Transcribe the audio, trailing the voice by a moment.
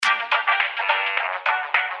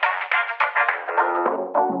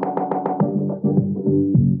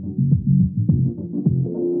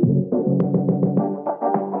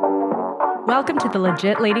Welcome to the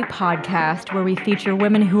Legit Lady Podcast, where we feature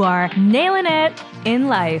women who are nailing it in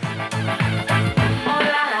life.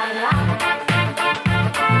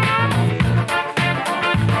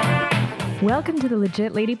 Welcome to the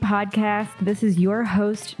Legit Lady Podcast. This is your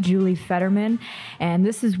host, Julie Fetterman, and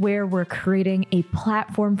this is where we're creating a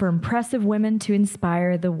platform for impressive women to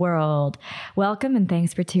inspire the world. Welcome and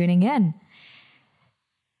thanks for tuning in.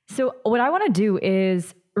 So what I want to do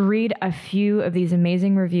is read a few of these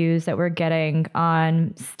amazing reviews that we're getting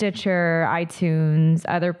on Stitcher, iTunes,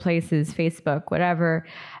 other places, Facebook, whatever.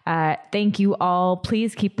 Thank you all.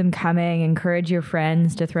 Please keep them coming. Encourage your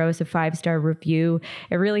friends to throw us a 5-star review.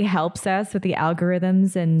 It really helps us with the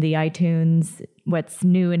algorithms and the iTunes, what's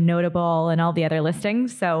new and notable and all the other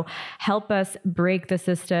listings. So help us break the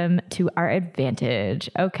system to our advantage.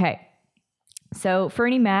 Okay. So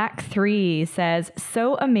Fernie Mac 3 says,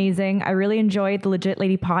 so amazing. I really enjoyed the Legit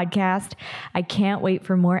Lady Podcast. I can't wait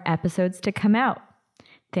for more episodes to come out.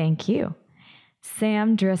 Thank you.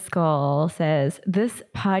 Sam Driscoll says, this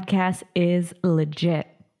podcast is legit.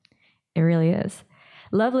 It really is.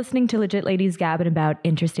 Love listening to Legit Ladies gabbing about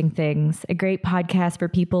interesting things. A great podcast for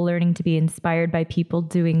people learning to be inspired by people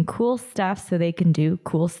doing cool stuff so they can do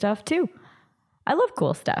cool stuff too. I love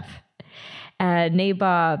cool stuff.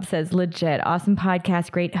 Nabob says, legit, awesome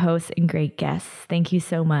podcast, great hosts, and great guests. Thank you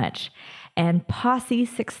so much. And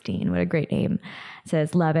Posse16, what a great name,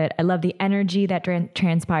 says, love it. I love the energy that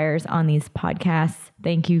transpires on these podcasts.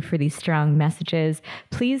 Thank you for these strong messages.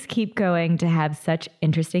 Please keep going to have such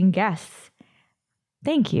interesting guests.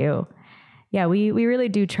 Thank you. Yeah, we really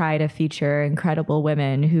do try to feature incredible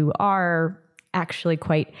women who are actually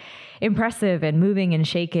quite impressive and moving and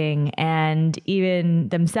shaking, and even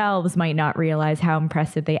themselves might not realize how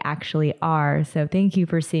impressive they actually are. So thank you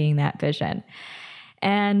for seeing that vision.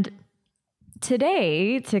 And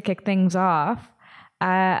today, to kick things off,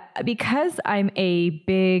 because I'm a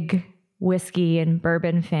big whiskey and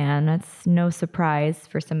bourbon fan, that's no surprise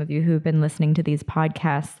for some of you who've been listening to these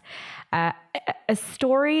podcasts, a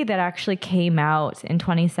story that actually came out in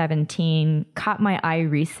 2017 caught my eye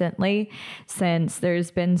recently, since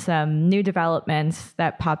there's been some new developments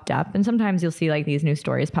that popped up. And sometimes you'll see like these new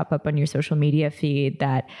stories pop up on your social media feed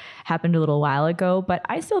that happened a little while ago, but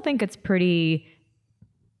I still think it's pretty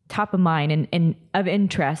top of mind and of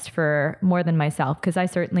interest for more than myself, because I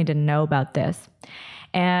certainly didn't know about this.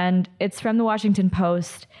 And it's from the Washington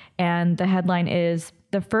Post, and the headline is,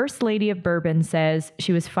 the First Lady of Bourbon says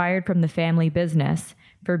she was fired from the family business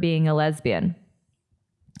for being a lesbian.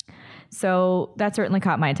 So that certainly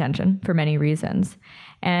caught my attention for many reasons.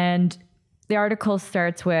 And the article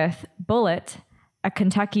starts with, Bulleit, a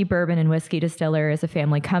Kentucky bourbon and whiskey distiller, is a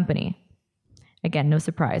family company. Again, no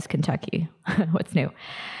surprise, Kentucky. What's new?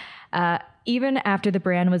 Even after the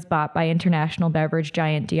brand was bought by international beverage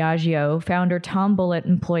giant Diageo, founder Tom Bulleit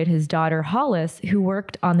employed his daughter Hollis, who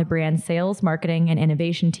worked on the brand's sales, marketing, and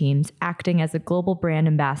innovation teams, acting as a global brand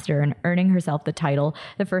ambassador and earning herself the title,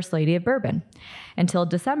 the First Lady of Bourbon. Until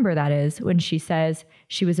December, that is, when she says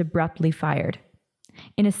she was abruptly fired.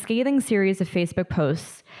 In a scathing series of Facebook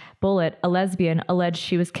posts, Bulleit, a lesbian, alleged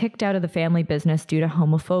she was kicked out of the family business due to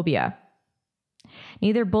homophobia.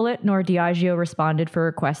 Neither Bulleit nor Diageo responded for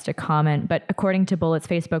requests to comment, but according to Bulleit's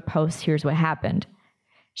Facebook post, here's what happened.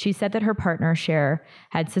 She said that her partner, Cher,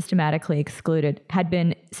 had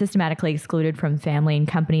been systematically excluded from family and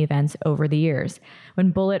company events over the years.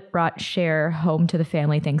 When Bulleit brought Cher home to the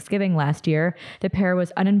family Thanksgiving last year, the pair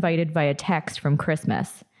was uninvited via text from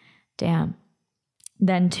Christmas. Damn.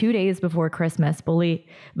 Then 2 days before Christmas,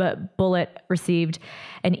 Bulleit received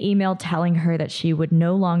an email telling her that she would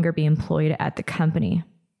no longer be employed at the company.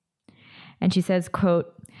 And she says,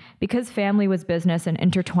 quote, because family was business and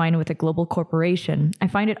intertwined with a global corporation, I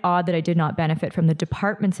find it odd that I did not benefit from the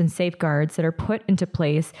departments and safeguards that are put into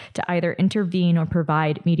place to either intervene or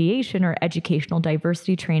provide mediation or educational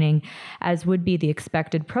diversity training, as would be the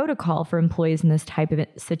expected protocol for employees in this type of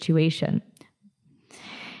situation.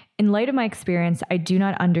 In light of my experience, I do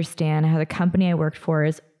not understand how the company I worked for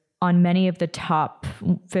is on many of the top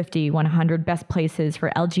 50, 100 best places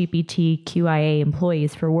for LGBTQIA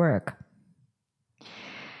employees for work.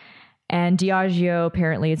 And Diageo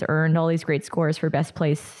apparently has earned all these great scores for best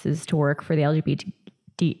places to work for the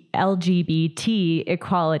LGBT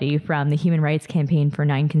equality from the Human Rights Campaign for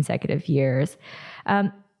 9 consecutive years.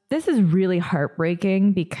 This is really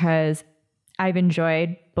heartbreaking because I've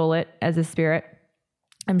enjoyed Bulleit as a spirit.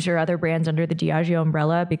 I'm sure other brands under the Diageo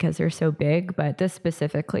umbrella because they're so big, but this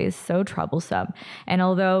specifically is so troublesome. And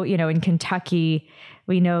although, in Kentucky,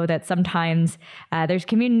 we know that sometimes there's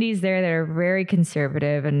communities there that are very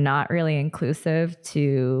conservative and not really inclusive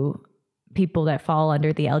to people that fall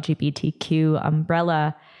under the LGBTQ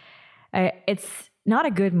umbrella, it's not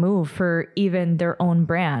a good move for even their own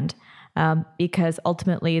brand, because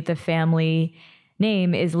ultimately the family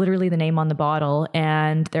name is literally the name on the bottle.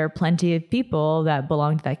 And there are plenty of people that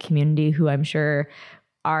belong to that community who I'm sure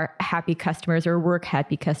are happy customers or work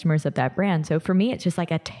happy customers of that brand. So for me, it's just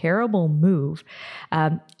like a terrible move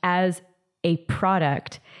as a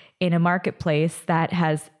product in a marketplace that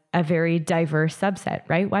has a very diverse subset,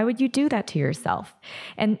 right? Why would you do that to yourself?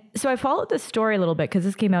 And so I followed this story a little bit because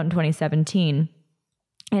this came out in 2017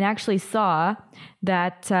 and actually saw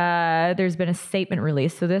that there's been a statement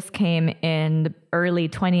released. So this came in early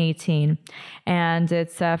 2018 and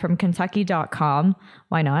it's from Kentucky.com.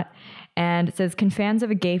 Why not? And it says, can fans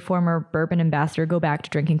of a gay former bourbon ambassador go back to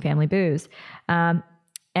drinking family booze? And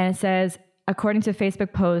it says, according to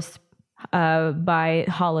Facebook posts by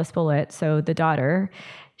Hollis Bullitt, so the daughter,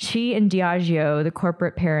 she and Diageo, the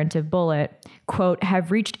corporate parent of Bullitt, quote,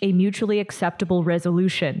 have reached a mutually acceptable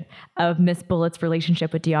resolution of Miss Bullitt's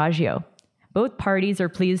relationship with Diageo. Both parties are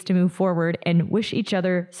pleased to move forward and wish each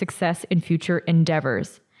other success in future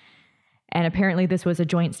endeavors. And apparently this was a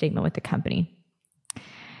joint statement with the company.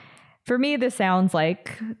 For me, this sounds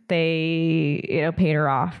like they, paid her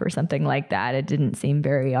off or something like that. It didn't seem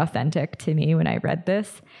very authentic to me when I read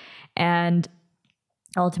this. And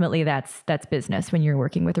ultimately, that's business when you're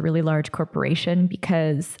working with a really large corporation,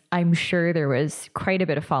 because I'm sure there was quite a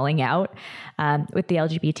bit of falling out with the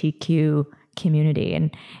LGBTQ community. And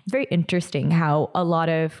it's very interesting how a lot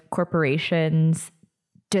of corporations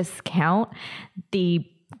discount the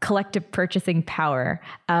collective purchasing power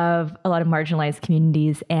of a lot of marginalized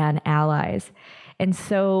communities and allies. And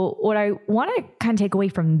so what I want to kind of take away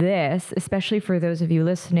from this, especially for those of you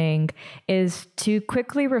listening, is to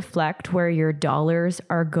quickly reflect where your dollars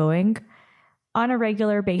are going on a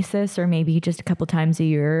regular basis, or maybe just a couple times a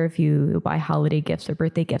year if you buy holiday gifts or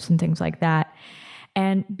birthday gifts and things like that.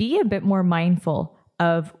 And be a bit more mindful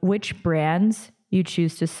of which brands you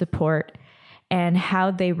choose to support and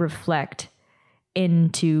how they reflect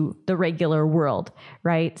into the regular world,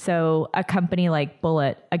 right? So a company like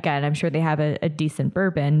Bullitt, again, I'm sure they have a decent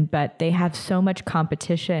bourbon, but they have so much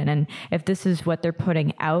competition. And if this is what they're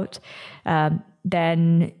putting out,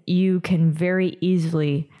 then you can very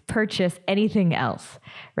easily purchase anything else,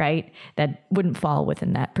 right, that wouldn't fall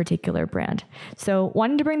within that particular brand. So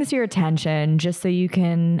wanted to bring this to your attention just so you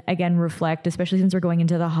can, again, reflect, especially since we're going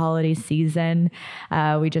into the holiday season.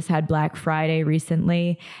 We just had Black Friday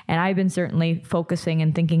recently, and I've been certainly focusing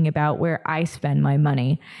and thinking about where I spend my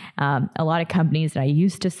money. A lot of companies that I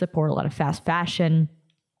used to support, a lot of fast fashion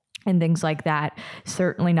and things like that,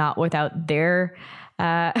 certainly not without their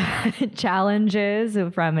challenges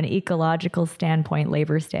from an ecological standpoint,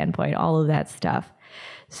 labor standpoint, all of that stuff.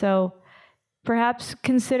 So perhaps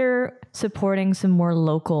consider supporting some more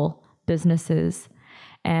local businesses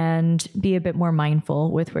and be a bit more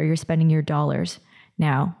mindful with where you're spending your dollars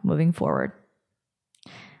now moving forward.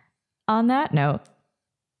 On that note,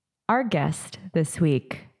 our guest this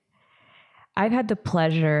week, I've had the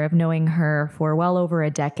pleasure of knowing her for well over a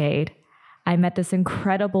decade. I met this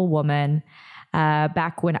incredible woman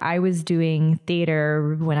back when I was doing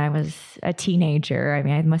theater when I was a teenager. I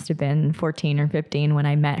mean, I must have been 14 or 15 when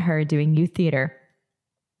I met her doing youth theater.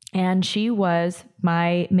 And she was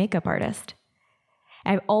my makeup artist.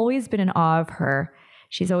 I've always been in awe of her.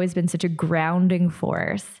 She's always been such a grounding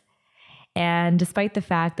force. And despite the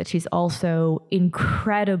fact that she's also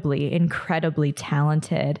incredibly, incredibly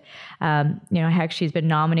talented, heck, she's been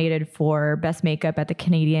nominated for Best Makeup at the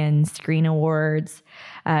Canadian Screen Awards.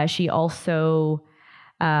 She also,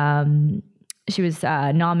 she was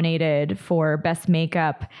nominated for Best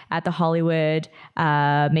Makeup at the Hollywood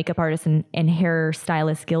Makeup Artist and Hair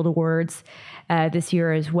Stylist Guild Awards this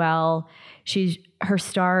year as well. Her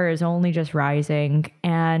star is only just rising,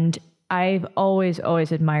 and I've always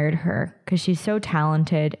admired her because she's so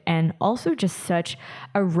talented and also just such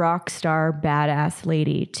a rock star, badass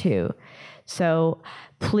lady too. So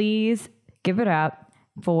please give it up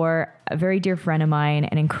for a very dear friend of mine,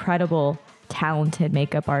 an incredible, talented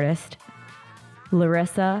makeup artist,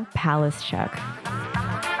 Larissa Palaschuk.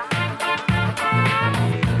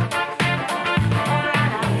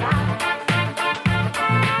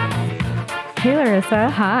 Hey, Larissa.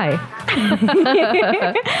 Hi.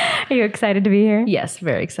 Are you excited to be here? Yes,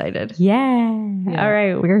 very excited. Yeah. All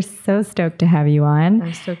right. We're so stoked to have you on.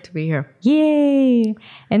 I'm stoked to be here. Yay.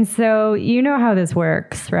 And so you know how this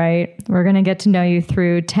works, right? We're going to get to know you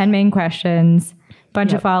through 10 main questions,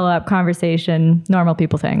 Bunch of follow-up conversation, normal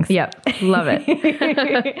people things. Yep. Love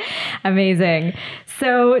it. Amazing.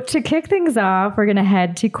 So to kick things off, we're going to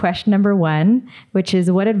head to question number 1, which is,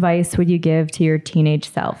 what advice would you give to your teenage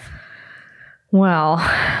self? Well,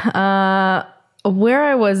 where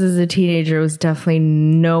I was as a teenager was definitely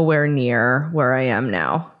nowhere near where I am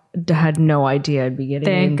now. Had no idea I'd be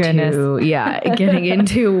getting getting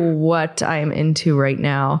into what I'm into right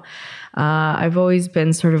now. I've always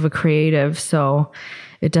been sort of a creative, so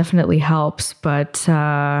it definitely helps. But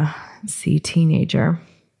let's see, teenager.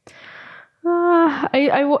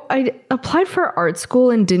 I applied for art school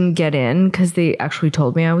and didn't get in because they actually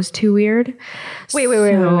told me I was too weird. Wait.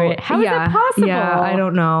 How is that possible? Yeah, I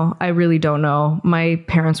don't know. I really don't know. My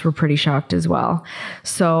parents were pretty shocked as well.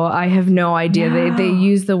 So I have no idea. No. They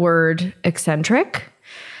use the word eccentric,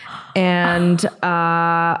 and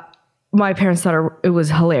my parents thought it was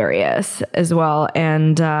hilarious as well.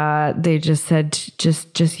 And they just said,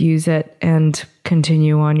 just use it and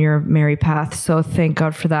continue on your merry path. So thank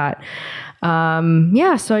God for that.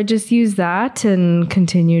 So I just used that and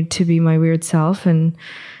continued to be my weird self and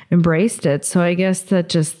embraced it. So I guess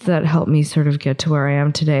that helped me sort of get to where I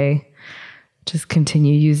am today. Just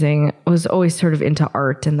continue using, I was always sort of into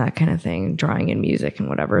art and that kind of thing, drawing and music and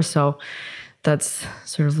whatever. So that's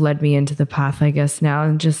sort of led me into the path, I guess, now.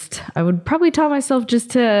 And I would probably tell myself just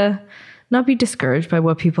to not be discouraged by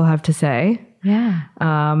what people have to say. Yeah.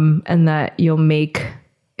 And that you'll make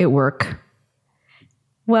it work.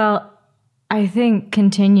 Well, I think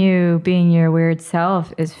continue being your weird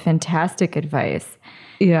self is fantastic advice.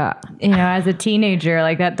 Yeah. As a teenager,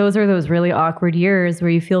 like that, those are those really awkward years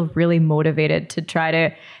where you feel really motivated to try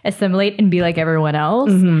to assimilate and be like everyone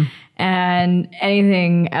else. Mm-hmm. And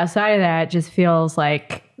anything outside of that just feels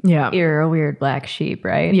like you're a weird black sheep,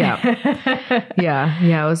 right? Yeah.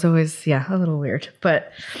 Yeah. It was always, a little weird,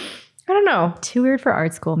 but I don't know. Too weird for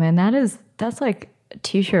art school, man. That's like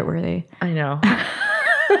t-shirt worthy. I know.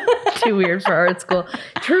 Too weird for art school.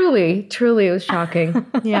 Truly, it was shocking.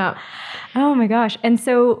 Yeah. Oh my gosh. And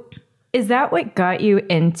so is that what got you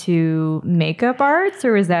into makeup arts,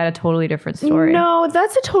 or is that a totally different story? No,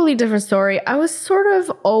 that's a totally different story. I was sort of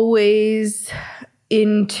always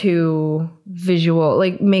into visual,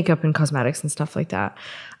 like makeup and cosmetics and stuff like that.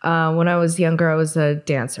 When I was younger, I was a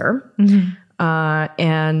dancer. Mm-hmm.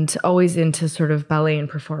 And always into sort of ballet and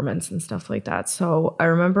performance and stuff like that. So I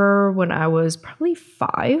remember when I was probably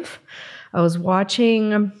 5, I was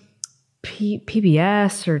watching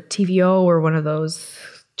PBS or TVO or one of those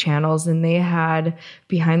channels, and they had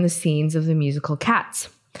behind the scenes of the musical Cats.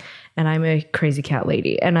 And I'm a crazy cat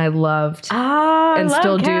lady, and I loved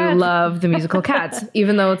still do love the musical Cats,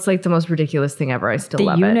 even though it's like the most ridiculous thing ever. I still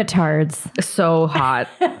love it. The unitards. So hot.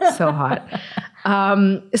 So hot.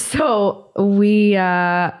 So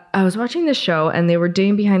I was watching the show and they were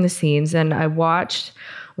doing behind the scenes, and I watched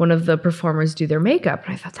one of the performers do their makeup,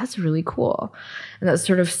 and I thought that's really cool. And that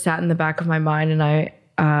sort of sat in the back of my mind. And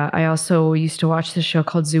I also used to watch this show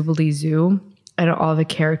called Zoobilee Zoo, and all the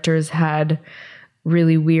characters had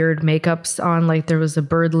really weird makeups on. Like there was a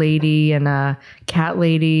bird lady and a cat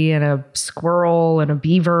lady and a squirrel and a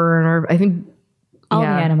beaver, and I think all the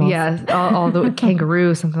animals. Yeah, all the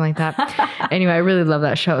kangaroo, something like that. Anyway, I really love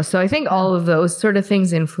that show. So I think all of those sort of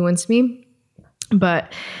things influenced me.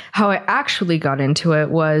 But how I actually got into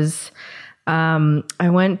it was from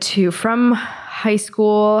high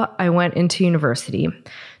school, I went into university,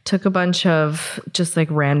 took a bunch of just like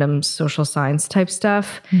random social science type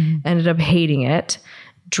stuff, ended up hating it,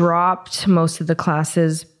 dropped most of the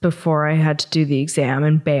classes before I had to do the exam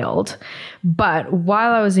and bailed. But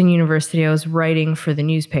while I was in university, I was writing for the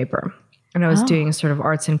newspaper, and I was doing sort of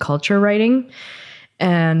arts and culture writing.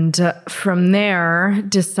 And from there,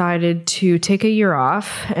 decided to take a year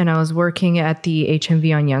off, and I was working at the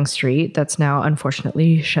HMV on Yonge Street. That's now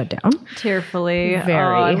unfortunately shut down. Tearfully.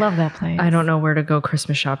 Very. Oh, I love that place. I don't know where to go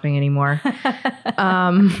Christmas shopping anymore.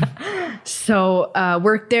 So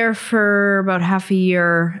worked there for about half a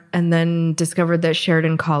year, and then discovered that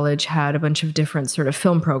Sheridan College had a bunch of different sort of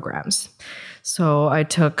film programs. So I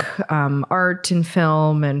took art and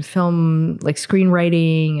film like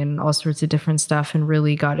screenwriting and all sorts of different stuff, and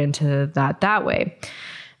really got into that way.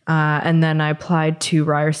 And then I applied to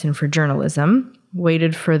Ryerson for journalism,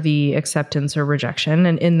 waited for the acceptance or rejection,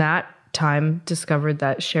 and in that time discovered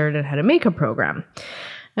that Sheridan had a makeup program.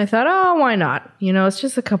 I thought, oh, why not? It's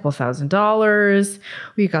just a couple $1,000s.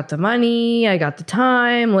 We got the money. I got the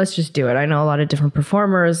time. Let's just do it. I know a lot of different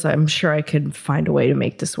performers. I'm sure I could find a way to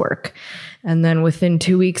make this work. And then within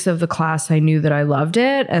 2 weeks of the class, I knew that I loved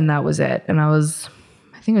it, and that was it. And I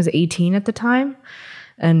think I was 18 at the time.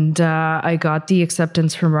 And I got the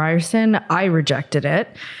acceptance from Ryerson. I rejected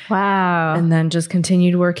it. Wow. And then just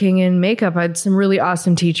continued working in makeup. I had some really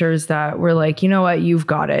awesome teachers that were like, you know what, you've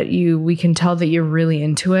got it. We can tell that you're really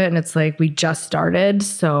into it. And it's like, we just started.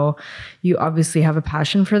 So you obviously have a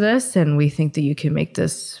passion for this. And we think that you can make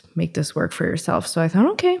this work for yourself. So I thought,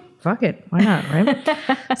 okay, fuck it. Why not?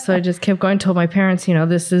 Right. So I just kept going, told my parents,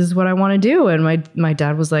 this is what I want to do. And my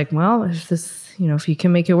dad was like, well, if you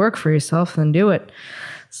can make it work for yourself, then do it.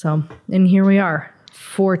 So, and here we are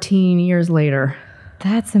 14 years later.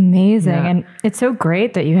 That's amazing. Yeah. And it's so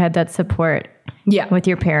great that you had that support with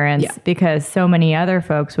your parents because so many other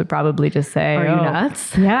folks would probably just say, are you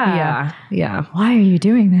nuts? Yeah. Why are you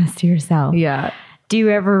doing this to yourself? Yeah. Do you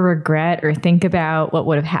ever regret or think about what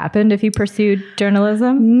would have happened if you pursued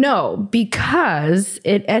journalism? No, because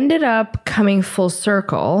it ended up coming full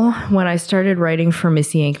circle when I started writing for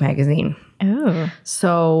Missy Inc. magazine. Oh.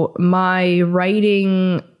 So my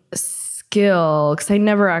writing skill, because I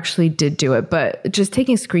never actually did do it, but just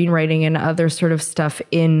taking screenwriting and other sort of stuff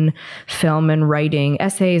in film and writing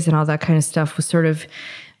essays and all that kind of stuff was sort of,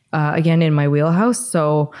 again, in my wheelhouse.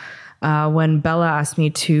 So when Bella asked me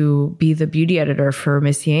to be the beauty editor for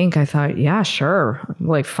Missy Inc., I thought, yeah, sure.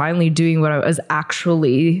 Like finally doing what I was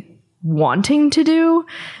actually wanting to do.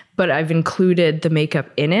 But I've included the makeup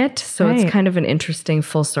in it. So It's kind of an interesting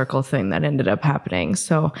full circle thing that ended up happening.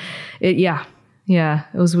 So it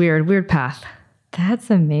was weird path.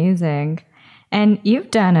 That's amazing. And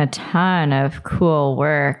you've done a ton of cool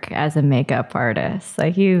work as a makeup artist.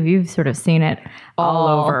 Like you've sort of seen it all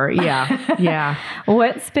over. Yeah.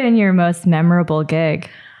 What's been your most memorable gig?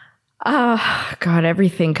 God,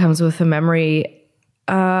 everything comes with a memory.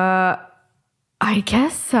 I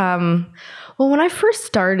guess, when I first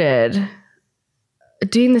started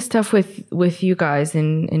doing the stuff with you guys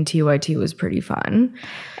in TYT was pretty fun.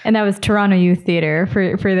 And that was Toronto Youth Theatre,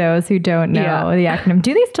 for those who don't know the acronym.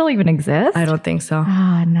 Do they still even exist? I don't think so.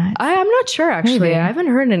 Nuts. I'm not sure, actually. Maybe. I haven't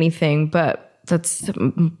heard anything, but that's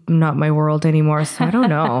not my world anymore, so I don't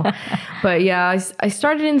know. But yeah, I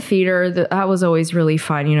started in theater. That was always really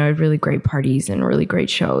fun. I had really great parties and really great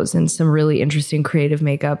shows and some really interesting creative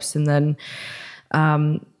makeups. And then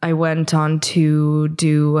I went on to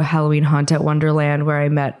do a Halloween Haunt at Wonderland, where I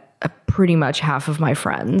met pretty much half of my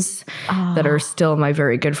friends that are still my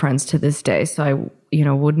very good friends to this day. So I,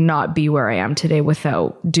 would not be where I am today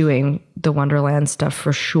without doing the Wonderland stuff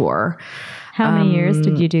for sure. How many years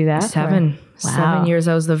did you do that? 7. Wow. 7 years.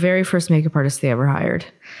 I was the very first makeup artist they ever hired.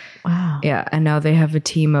 Wow. Yeah. And now they have a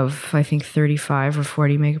team of, I think, 35 or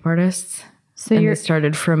 40 makeup artists. So they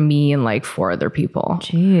started from me and like 4 other people.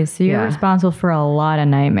 Geez. So you're responsible for a lot of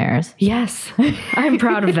nightmares. Yes. I'm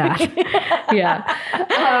proud of that. Yeah.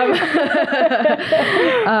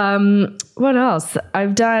 What else?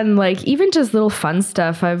 I've done like even just little fun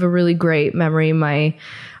stuff. I have a really great memory. My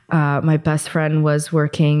best friend was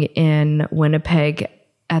working in Winnipeg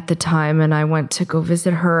at the time, and I went to go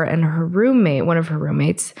visit her, and her roommate, one of her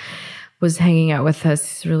roommates, was hanging out with us.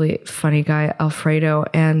 He's a really funny guy, Alfredo,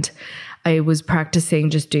 and I was practicing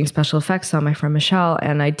just doing special effects on my friend Michelle,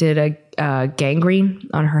 and I did a gangrene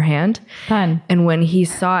on her hand. Fun. And when he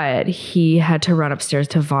saw it, he had to run upstairs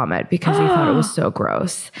to vomit because he thought it was so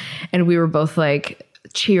gross. And we were both like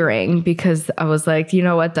cheering because I was like, you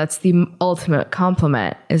know what? That's the ultimate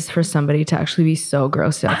compliment, is for somebody to actually be so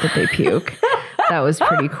grossed out that they puke. That was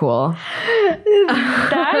pretty cool. That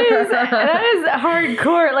is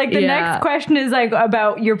hardcore. Like the next question is like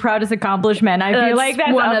about your proudest accomplishment. I feel like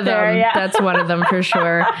that's one up of there. them. Yeah. That's one of them for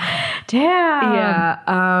sure. Damn.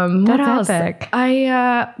 Yeah. What That's else? epic.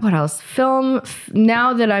 What else? Film.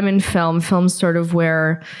 Now that I'm in film's sort of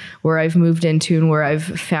where I've moved into and where I've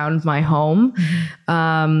found my home.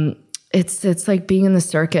 Mm-hmm. It's like being in the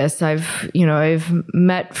circus. I've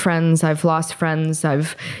met friends, I've lost friends,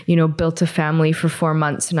 I've, built a family for 4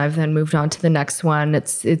 months, and I've then moved on to the next one.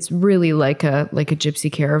 It's really like a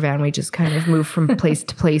gypsy caravan. We just kind of move from place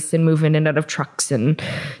to place and move in and out of trucks and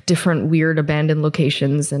different weird abandoned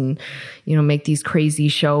locations, and, make these crazy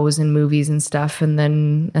shows and movies and stuff. And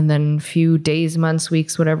then few days, months,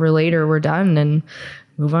 weeks, whatever later, we're done and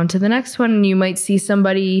move on to the next one. And you might see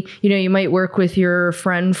somebody, you might work with your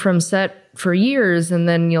friend from set for years, and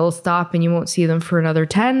then you'll stop and you won't see them for another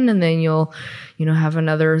 10. And then you'll, have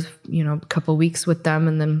another, couple weeks with them.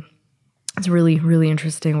 And then it's a really, really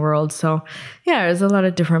interesting world. So yeah, there's a lot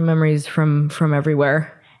of different memories from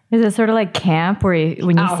everywhere. Is it sort of like camp where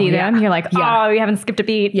when you see them, you're like, oh, you haven't skipped a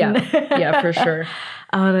beat? Yeah, for sure.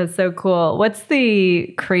 Oh, that's so cool. What's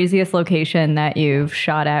the craziest location that you've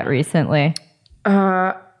shot at recently?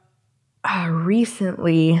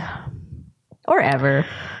 Recently, or ever.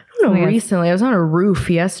 don't know. Recently, I was on a roof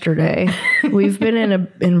yesterday. We've been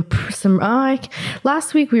in some.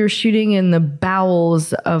 Last week we were shooting in the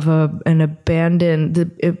bowels of an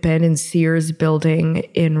abandoned Sears building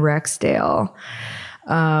in Rexdale.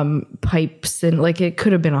 Pipes and like it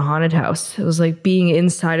could have been a haunted house. It was like being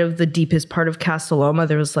inside of the deepest part of Casa Loma.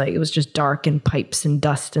 There was like it was just dark and pipes and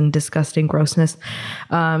dust and disgusting grossness.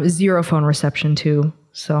 Zero phone reception too.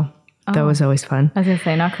 So. That was always fun. I was going to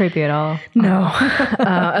say, not creepy at all. No.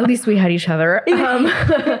 At least we had each other.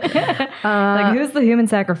 Like, who's the human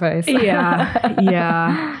sacrifice?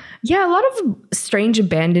 Yeah. Yeah, a lot of strange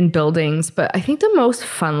abandoned buildings. But I think the most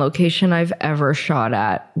fun location I've ever shot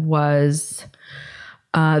at was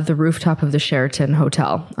the rooftop of the Sheraton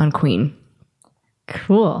Hotel on Queen.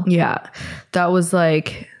 Cool. Yeah. That was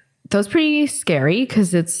pretty scary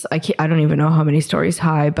because I don't even know how many stories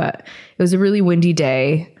high, but it was a really windy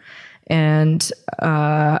day. And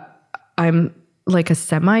I'm like a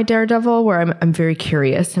semi daredevil where I'm very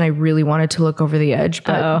curious and I really wanted to look over the edge,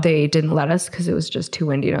 but they didn't let us because it was just too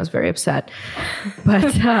windy and I was very upset.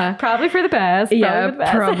 But probably for the best.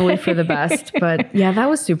 Probably for the best. But yeah, that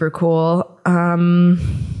was super cool.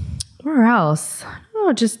 Where else? I don't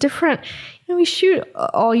know, just different. We shoot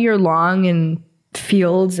all year long in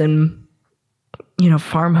fields and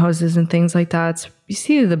farmhouses and things like that. You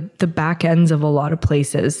see the back ends of a lot of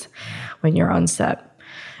places when you're on set.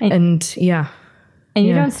 And you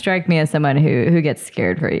don't strike me as someone who gets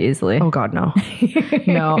scared very easily. Oh God, no.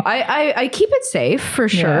 No, I keep it safe for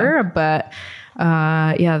sure. Yeah. But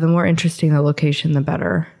the more interesting the location, the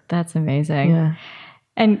better. That's amazing. Yeah.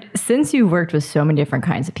 And since you worked with so many different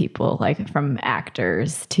kinds of people, like from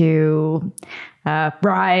actors to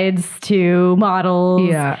brides to models.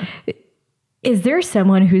 Yeah. Is there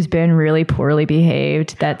someone who's been really poorly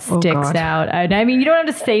behaved that sticks out? I mean, you don't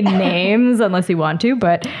have to say names unless you want to,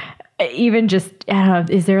 but even just, I don't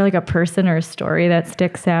know, is there like a person or a story that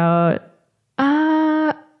sticks out?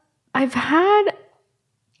 I've had,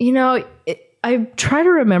 I try to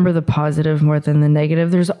remember the positive more than the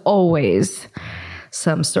negative. There's always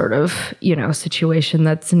some sort of, situation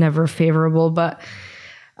that's never favorable, but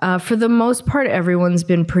for the most part, everyone's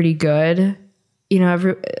been pretty good.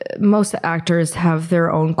 Most actors have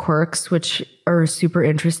their own quirks, which are super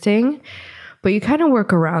interesting, but you kind of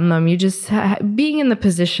work around them. You just, being in the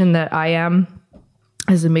position that I am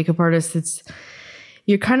as a makeup artist,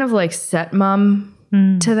 you're kind of like set mom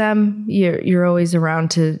to them. You're always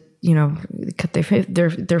around to, cut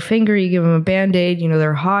their finger, you give them a Band-Aid,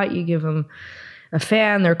 they're hot, you give them a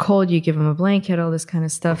fan, they're cold, you give them a blanket, all this kind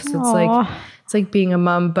of stuff. So it's like being a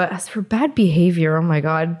mom. But as for bad behavior, oh my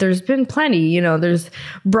God, there's been plenty. There's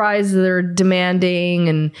brides that are demanding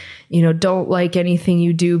and, don't like anything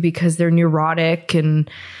you do because they're neurotic,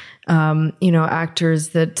 and, actors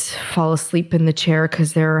that fall asleep in the chair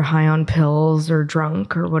because they're high on pills or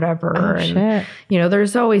drunk or whatever. Oh, shit.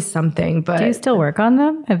 There's always something. But do you still work on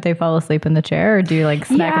them if they fall asleep in the chair, or do you like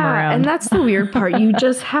smack them around? And that's the weird part. You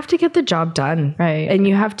just have to get the job done. Right. And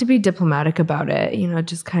you have to be diplomatic about it,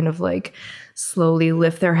 just kind of like slowly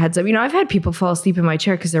lift their heads up. I've had people fall asleep in my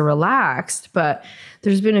chair because they're relaxed, but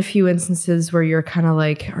there's been a few instances where you're kind of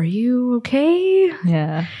like, are you okay?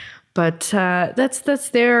 Yeah. But that's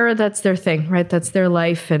their thing, right? That's their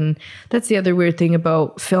life. And that's the other weird thing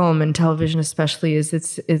about film and television especially is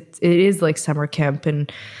it is like summer camp, and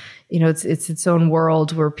it's its own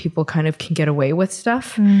world where people kind of can get away with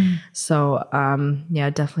stuff. So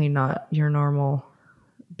definitely not your normal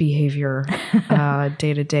behavior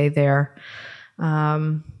day to day there.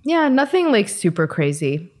 Nothing like super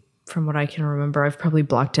crazy. From what I can remember, I've probably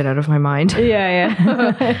blocked it out of my mind.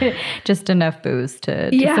 Yeah. Just enough booze to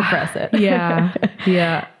suppress it.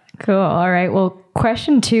 Yeah. Cool. All right. Well,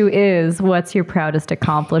 question 2 is, what's your proudest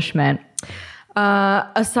accomplishment?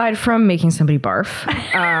 Aside from making somebody barf,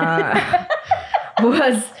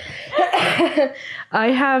 was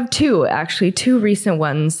I have two recent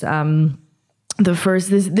ones. The first,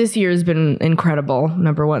 this year has been incredible,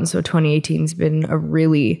 number one. So 2018 has been a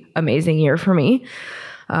really amazing year for me.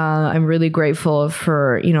 I'm really grateful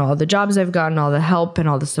for, all the jobs I've gotten, all the help and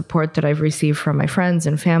all the support that I've received from my friends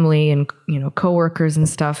and family and, coworkers and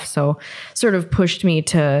stuff. So sort of pushed me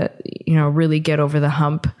to, really get over the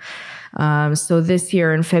hump. So this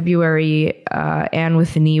year in February, Anne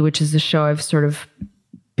with an E, which is the show I've sort of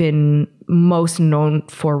been most known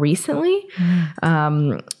for recently.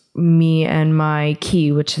 me and my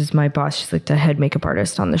Key, which is my boss. She's like the head makeup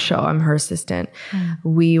artist on the show. I'm her assistant.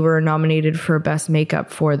 We were nominated for best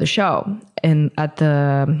makeup for the show and at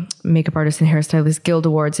the Makeup Artists and Hairstylists Guild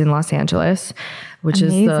Awards in Los Angeles, which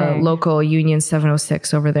is the local Union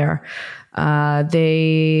 706 over there. Because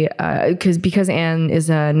Anne is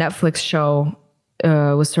a Netflix show,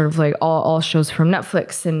 was sort of like all shows from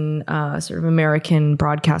Netflix and sort of American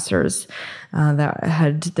broadcasters that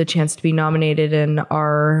had the chance to be nominated. And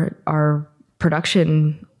our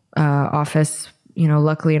production office,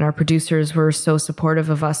 luckily, and our producers were so supportive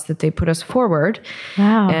of us that they put us forward.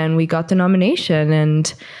 Wow. And we got the nomination,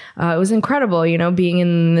 and it was incredible, being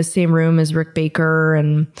in the same room as Rick Baker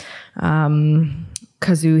and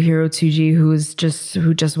Kazuo Hirotsuji, who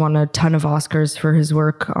just won a ton of Oscars for his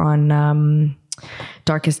work on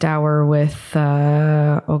Darkest Hour with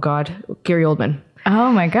Gary Oldman.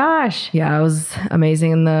 Oh my gosh. Yeah, it was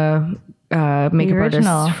amazing. And the makeup artist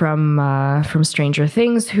from Stranger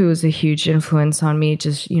Things, who is a huge influence on me.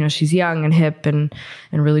 Just, she's young and hip and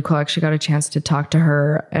really cool. I actually got a chance to talk to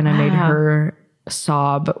her, and I made her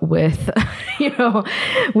sob with,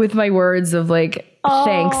 with my words of like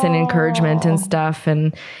thanks and encouragement and stuff.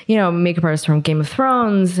 And, makeup artists from Game of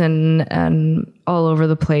Thrones and all over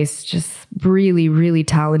the place, just really, really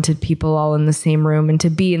talented people all in the same room. And to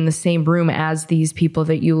be in the same room as these people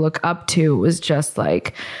that you look up to was just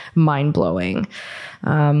like mind blowing.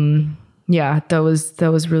 That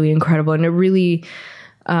was really incredible. And it really,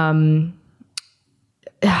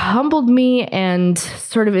 humbled me and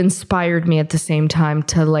sort of inspired me at the same time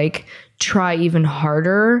to like try even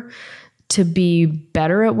harder to be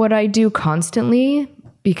better at what I do constantly,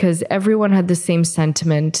 because everyone had the same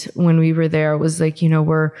sentiment when we were there. It was like,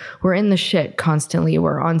 we're in the shit constantly.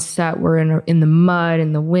 We're on set. We're in the mud,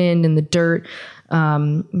 in the wind, in the dirt,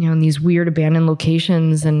 in these weird abandoned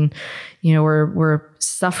locations, and we're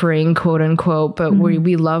suffering, quote unquote, but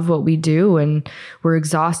we love what we do, and we're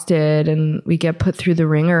exhausted, and we get put through the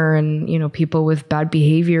ringer, and people with bad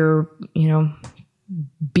behavior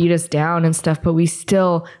beat us down and stuff, but we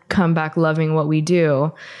still come back loving what we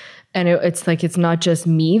do. And it's like, it's not just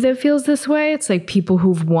me that feels this way. It's like people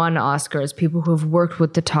who've won Oscars, people who've worked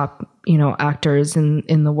with the top, actors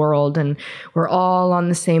in the world. And we're all on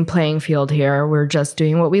the same playing field here. We're just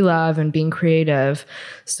doing what we love and being creative.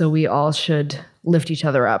 So we all should lift each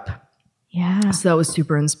other up. Yeah. So that was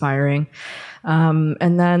super inspiring.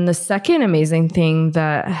 And then the second amazing thing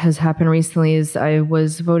that has happened recently is I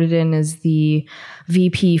was voted in as the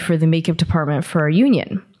VP for the makeup department for our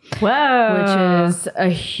union. Whoa. Which is a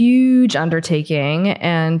huge undertaking.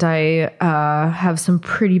 And I have some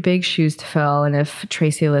pretty big shoes to fill. And if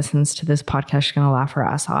Tracy listens to this podcast, she's going to laugh her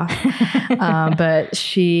ass off. But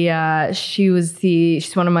she's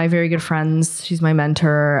one of my very good friends. She's my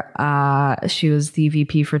mentor. She was the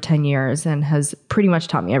VP for 10 years and has pretty much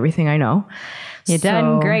taught me everything I know. You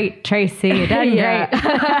done great, Tracy. You done great.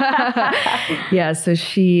 Yeah, so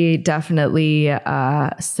she definitely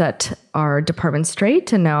set our department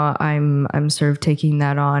straight, and now I'm sort of taking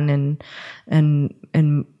that on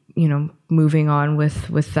and moving on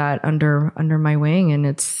with that under my wing. And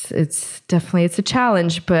it's definitely a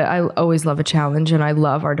challenge, but I always love a challenge, and I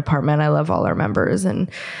love our department. I love all our members and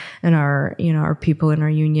our our people in our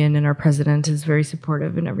union, and our president is very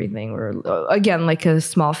supportive and everything. We're again like a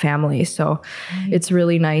small family, so it's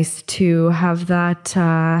really nice to have that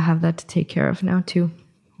to take care of now too.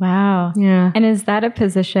 Wow. Yeah. And is that a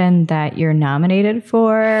position that you're nominated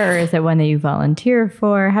for, or is it one that you volunteer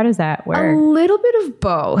for? How does that work? A little bit of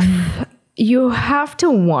both. You have to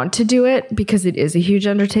want to do it because it is a huge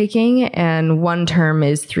undertaking, and one term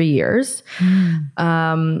is 3 years.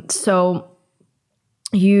 So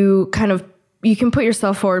you can put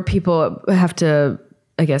yourself forward. People have to,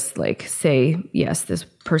 I guess, like say, yes, this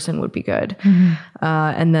person would be good.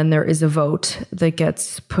 And then there is a vote that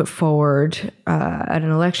gets put forward at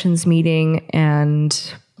an elections meeting.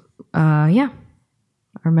 And our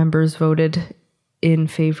members voted in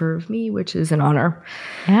favor of me, which is an honor.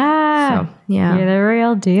 Yeah. So, yeah. You're the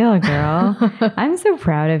real deal, girl. I'm so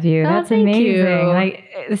proud of you. That's amazing. You. Like,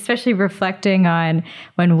 especially reflecting on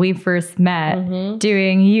when we first met,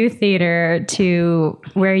 doing youth theater to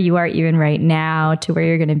where you are even right now, to where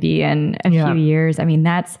you're going to be in a few years. I mean,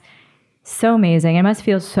 that's so amazing. It must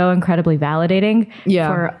feel so incredibly validating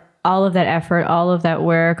for all of that effort, all of that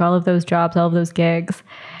work, all of those jobs, all of those gigs.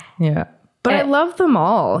 Yeah. But I love them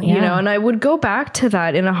all, you know, and I would go back to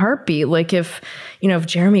that in a heartbeat. Like if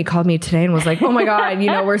Jeremy called me today and was like, oh my God,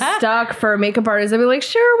 we're stuck for a makeup artist, I'd be like,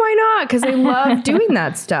 sure, why not? Because I love doing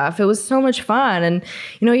that stuff. It was so much fun. And,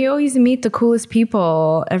 you always meet the coolest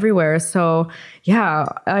people everywhere. So yeah,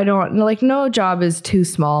 I don't no job is too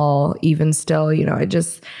small, even still,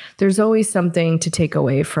 there's always something to take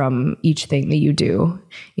away from each thing that you do,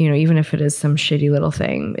 even if it is some shitty little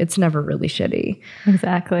thing, it's never really shitty.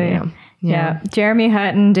 Exactly. Yeah. Jeremy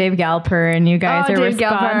Hutton, Dave Galpern, you guys are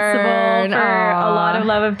responsible for a lot of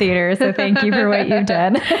love of theater. So thank you for what you've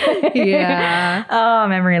done. Yeah. Oh,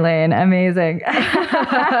 memory lane. Amazing.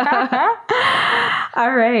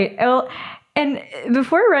 All right. Well, and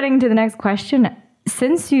before running to the next question,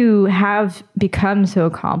 since you have become so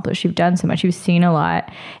accomplished, you've done so much, you've seen a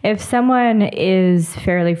lot. If someone is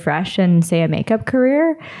fairly fresh in, say, a makeup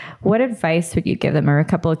career, what advice would you give them, or a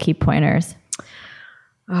couple of key pointers?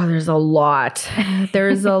 Oh, there's a lot.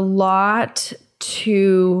 There's a lot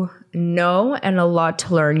to know and a lot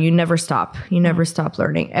to learn. You never stop. You never stop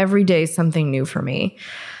learning. Every day is something new for me.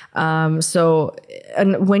 So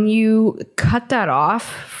and when you cut that off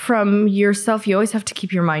from yourself, you always have to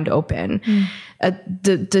keep your mind open.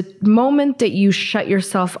 The moment that you shut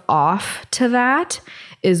yourself off to that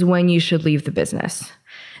is when you should leave the business.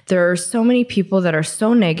 There are so many people that are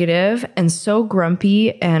so negative and so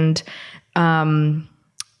grumpy and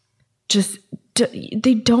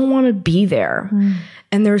they don't want to be there.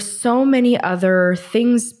 And there's so many other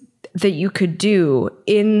things that you could do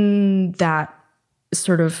in that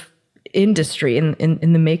sort of industry,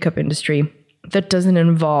 in the makeup industry, that doesn't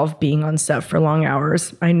involve being on set for long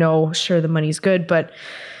hours. I know, sure, the money's good, but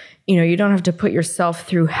you don't have to put yourself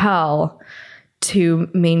through hell to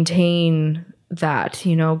maintain that.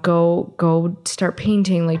 Go start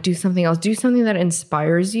painting, like do something else, do something that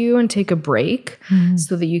inspires you, and take a break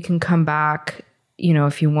so that you can come back,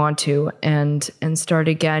 if you want to, and start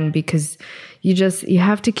again, because you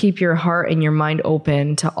have to keep your heart and your mind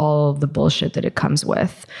open to all of the bullshit that it comes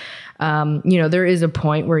with. There is a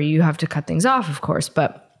point where you have to cut things off, of course,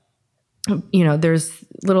 but there's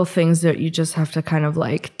little things that you just have to kind of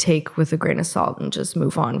like take with a grain of salt and just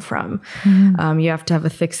move on from. You have to have a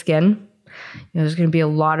thick skin. There's going to be a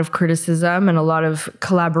lot of criticism and a lot of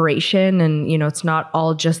collaboration, and it's not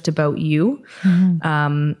all just about you.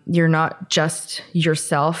 You're not just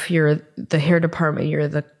yourself. You're the hair department. You're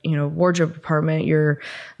the wardrobe department. You're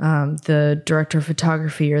the director of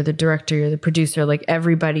photography. You're the director. You're the producer. Like,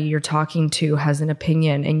 everybody you're talking to has an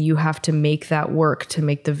opinion, and you have to make that work to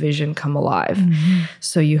make the vision come alive.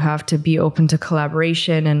 So you have to be open to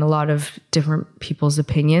collaboration and a lot of different people's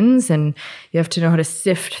opinions, and you have to know how to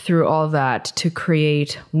sift through all that to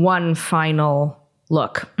create one final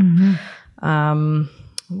look.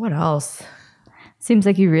 What else? Seems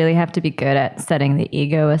like you really have to be good at setting the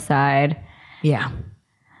ego aside. Yeah.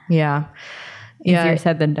 Easier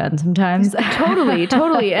said than done sometimes.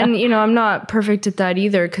 Totally. And, I'm not perfect at that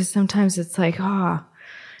either, because sometimes it's like, and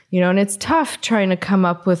it's tough trying to come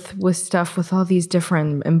up with stuff with all these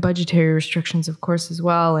different and budgetary restrictions, of course, as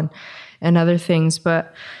well, and other things.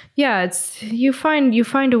 But yeah, you find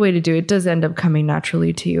a way to do it. It does end up coming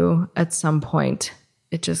naturally to you at some point.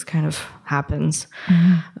 It just kind of happens.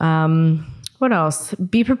 What else?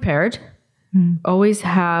 Be prepared. Always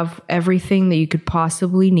have everything that you could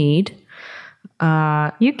possibly need.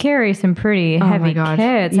 You carry some pretty heavy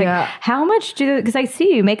kits. Like, how much because I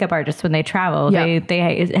see makeup artists when they travel,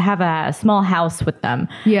 they have a small house with them.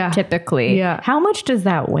 Typically. How much does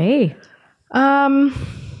that weigh?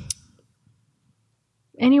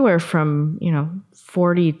 Anywhere from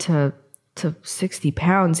 40 to 60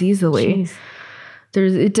 pounds easily. Jeez.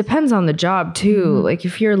 It depends on the job too. Like,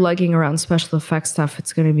 if you're lugging around special effects stuff,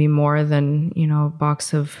 it's going to be more than a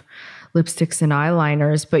box of lipsticks and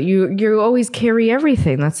eyeliners. But you always carry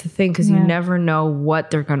everything. That's the thing, because you never know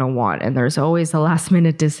what they're going to want, and there's always a last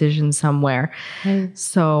minute decision somewhere.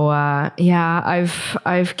 So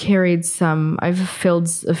I've carried some. I've filled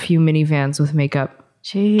a few minivans with makeup.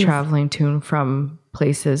 Traveling to and from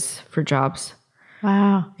places for jobs.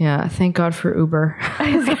 Wow. Yeah. Thank God for Uber.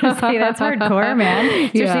 I was going to say, that's hardcore, man.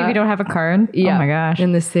 Especially if you don't have a car. Yeah. Oh my gosh.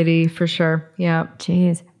 In the city, for sure. Yeah.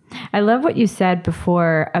 Jeez. I love what you said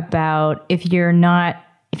before about if your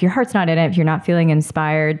heart's not in it, if you're not feeling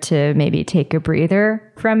inspired to maybe take a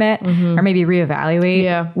breather from it, or maybe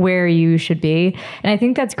reevaluate where you should be. And I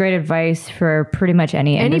think that's great advice for pretty much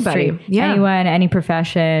any industry. Anybody. Yeah. Anyone, any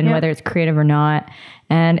profession, whether it's creative or not.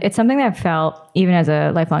 And it's something that I've felt even as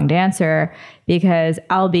a lifelong dancer, because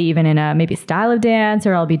I'll be even in a maybe style of dance,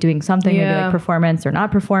 or I'll be doing something maybe like performance or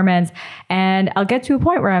not performance. And I'll get to a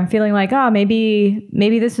point where I'm feeling like, oh, maybe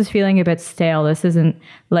this is feeling a bit stale. This isn't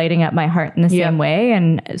lighting up my heart in the same way.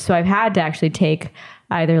 And so I've had to actually take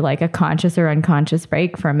either like a conscious or unconscious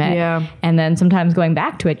break from it. Yeah. And then sometimes going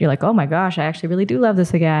back to it, you're like, oh my gosh, I actually really do love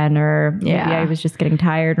this again. Or maybe I was just getting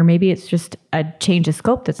tired, or maybe it's just a change of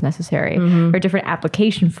scope that's necessary, or a different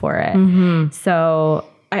application for it. So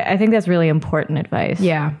I think that's really important advice.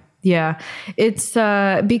 Yeah. Yeah. It's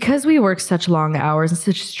because we work such long hours and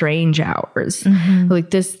such strange hours. Like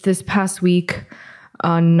this past week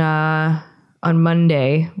on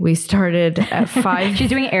Monday, we started at 5. She's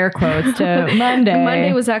doing air quotes to Monday.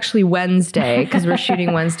 Monday was actually Wednesday, because we're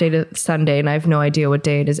shooting Wednesday to Sunday, and I have no idea what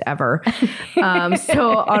day it is ever.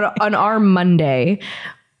 So on our Monday,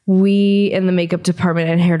 we in the makeup department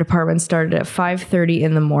and hair department started at 5:30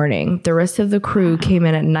 in the morning. The rest of the crew came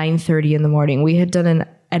in at 9:30 in the morning. We had done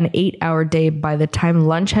an 8-hour day by the time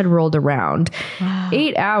lunch had rolled around. Wow.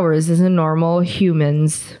 8 hours is a normal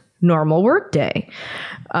human's normal work day.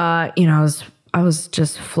 I was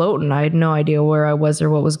just floating. I had no idea where I was or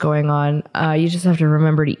what was going on. You just have to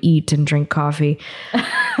remember to eat and drink coffee.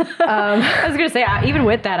 I was going to say, even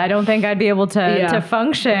with that, I don't think I'd be able to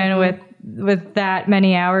function with that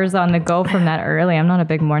many hours on the go from that early. I'm not a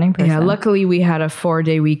big morning person. Yeah, luckily we had a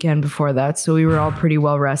 4-day weekend before that, so we were all pretty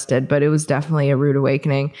well rested, but it was definitely a rude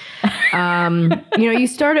awakening. You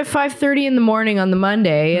start at 5:30 in the morning on the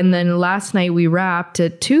Monday, and then last night we wrapped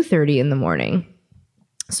at 2:30 in the morning.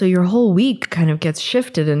 So your whole week kind of gets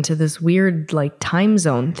shifted into this weird like time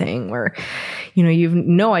zone thing where, you've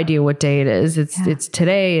no idea what day it is. It's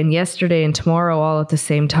today and yesterday and tomorrow all at the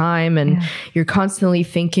same time. And you're constantly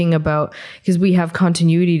thinking about, because we have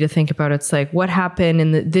continuity to think about. It's like, what happened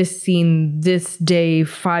in this scene this day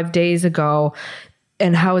 5 days ago?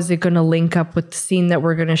 And how is it going to link up with the scene that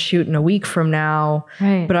we're going to shoot in a week from now?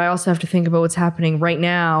 Right. But I also have to think about what's happening right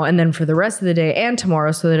now and then for the rest of the day and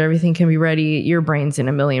tomorrow, so that everything can be ready. Your brain's in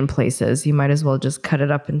a million places. You might as well just cut it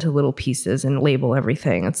up into little pieces and label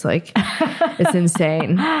everything. It's like, it's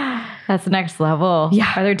insane. That's the next level.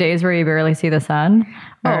 Yeah. Are there days where you barely see the sun?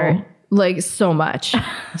 Or like so much.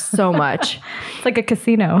 It's like a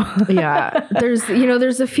casino. Yeah.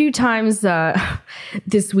 There's a few times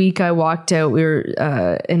this week I walked out. We were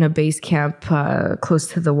in a base camp close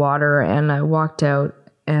to the water, and I walked out,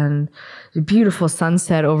 and a beautiful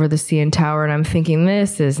sunset over the CN Tower, and I'm thinking,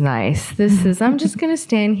 this is nice. I'm just going to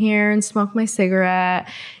stand here and smoke my cigarette,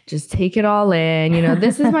 just take it all in.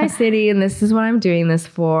 This is my city, and this is what I'm doing this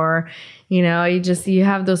for. You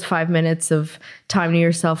have those 5 minutes of time to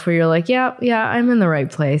yourself where you're like, yeah, I'm in the right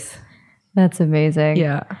place. That's amazing.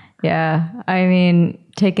 Yeah. Yeah. I mean,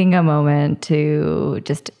 taking a moment to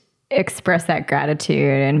just express that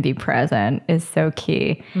gratitude and be present is so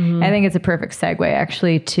key. I think it's a perfect segue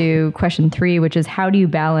actually to question 3, which is, how do you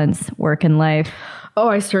balance work and life? Oh,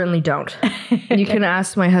 I certainly don't. You can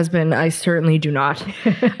ask my husband. I certainly do not.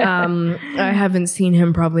 I haven't seen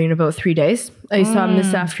him probably in about 3 days. I saw him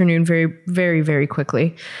this afternoon very, very, very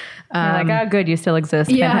quickly. You're like, oh, good. You still exist.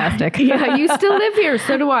 Yeah, fantastic. Yeah, you still live here.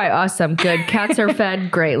 So do I. Awesome. Good. Cats are fed.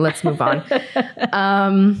 Great. Let's move on.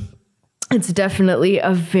 It's definitely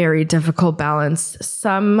a very difficult balance.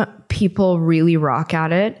 Some people really rock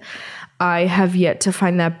at it. I have yet to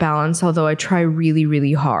find that balance, although I try really,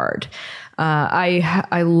 really hard.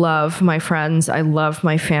 I love my friends. I love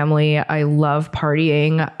my family. I love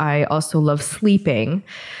partying. I also love sleeping.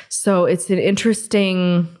 So it is an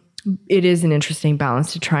interesting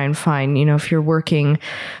balance to try and find. If you're working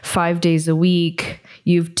 5 days a week,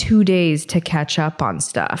 you have 2 days to catch up on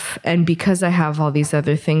stuff. And because I have all these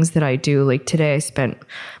other things that I do, like today I spent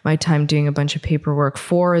my time doing a bunch of paperwork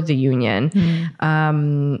for the union.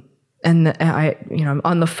 And I'm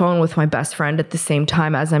on the phone with my best friend at the same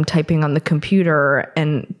time as I'm typing on the computer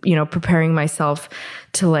and, preparing myself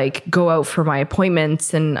to like go out for my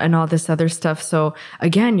appointments and all this other stuff. So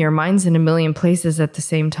again, your mind's in a million places at the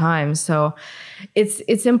same time. So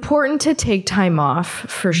it's important to take time off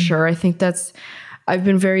for sure. I think I've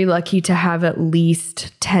been very lucky to have at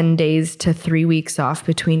least 10 days to 3 weeks off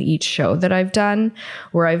between each show that I've done,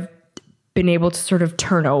 where I've been able to sort of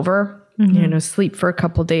turn over. Sleep for a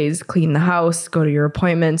couple days, clean the house, go to your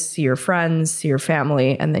appointments, see your friends, see your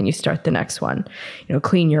family, and then you start the next one.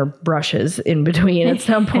 Clean your brushes in between at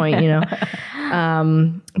some point.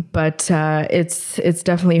 But it's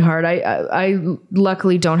definitely hard. I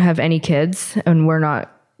luckily don't have any kids, and we're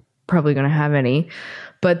not probably going to have any.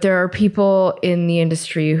 But there are people in the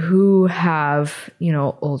industry who have,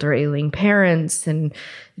 older ailing parents and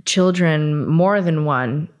children, more than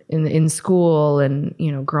one in school and,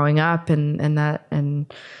 growing up and that,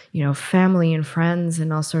 and, family and friends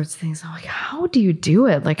and all sorts of things. I'm like, how do you do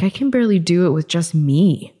it? Like, I can barely do it with just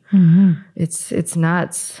me. Mm-hmm. It's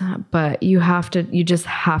nuts, but you just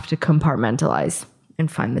have to compartmentalize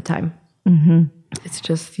and find the time. Mm-hmm.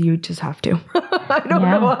 You just have to. I don't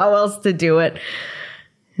know how else to do it.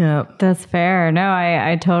 Yeah, that's fair. No,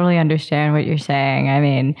 I totally understand what you're saying. I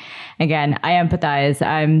mean, again, I empathize.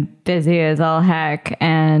 I'm busy as all heck.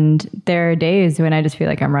 And there are days when I just feel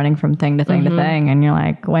like I'm running from thing to thing to thing. And you're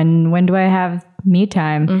like, when do I have me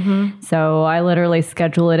time? Mm-hmm. So I literally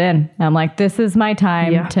schedule it in. I'm like, this is my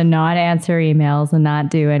time to not answer emails and not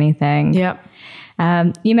do anything. Yep.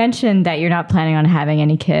 You mentioned that you're not planning on having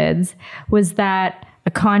any kids. Was that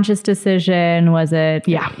a conscious decision? Was it?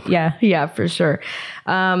 Yeah, for sure.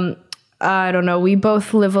 I don't know. We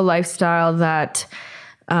both live a lifestyle that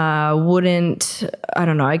wouldn't. I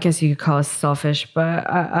don't know. I guess you could call us selfish, but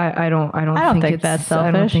I don't think that's selfish.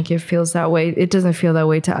 I don't think it feels that way. It doesn't feel that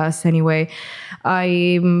way to us anyway.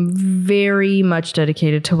 I'm very much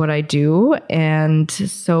dedicated to what I do, and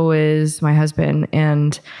so is my husband.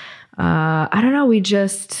 And I don't know. We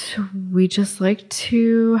just like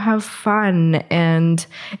to have fun, and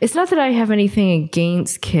it's not that I have anything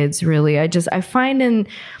against kids, really. I find in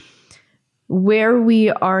where we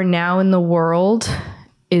are now in the world,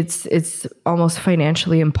 it's almost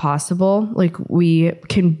financially impossible. Like, we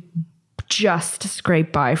can just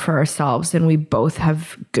scrape by for ourselves, and we both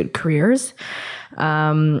have good careers.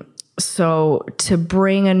 So to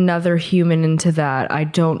bring another human into that, I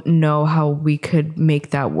don't know how we could make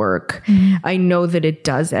that work. Mm-hmm. I know that it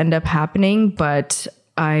does end up happening, but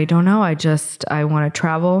I don't know. I want to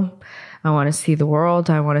travel. I want to see the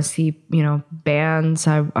world. I want to see, bands.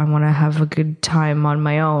 I want to have a good time on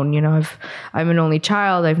my own. I'm an only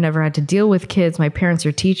child. I've never had to deal with kids. My parents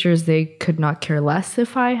are teachers. They could not care less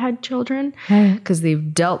if I had children because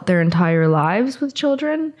they've dealt their entire lives with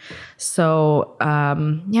children. So,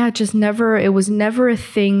 it was never a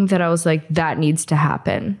thing that I was like, that needs to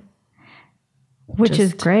happen. Which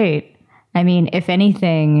is great. I mean, if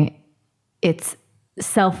anything, it's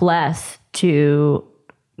selfless to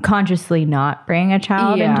consciously not bring a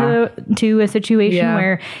child into a situation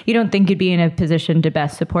where you don't think you'd be in a position to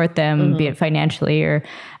best support them, be it financially or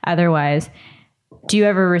otherwise. Do you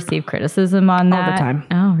ever receive criticism on that? All the time.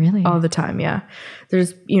 Oh, really? All the time, yeah.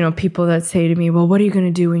 There's, people that say to me, well, what are you going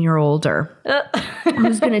to do when you're older?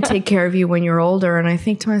 Who's going to take care of you when you're older? And I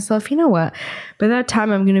think to myself, you know what? By that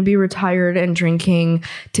time, I'm going to be retired and drinking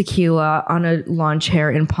tequila on a lawn chair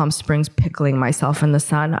in Palm Springs, pickling myself in the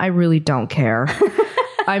sun. I really don't care.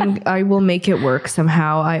 I will make it work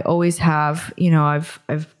somehow. I always have,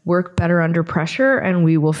 I've worked better under pressure, and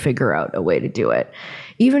we will figure out a way to do it.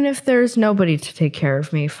 Even if there's nobody to take care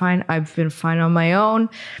of me, fine. I've been fine on my own.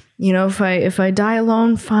 If I die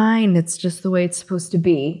alone, fine. It's just the way it's supposed to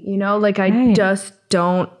be. Just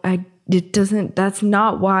don't, that's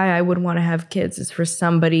not why I would want to have kids, is for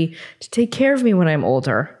somebody to take care of me when I'm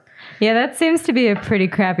older. Yeah, that seems to be a pretty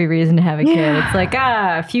crappy reason to have a kid. It's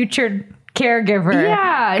like, future caregiver.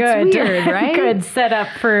 Yeah, it's weird, right? Good setup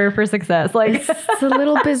for success. Like, it's a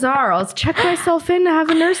little bizarre. I'll check myself in to have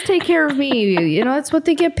a nurse take care of me. That's what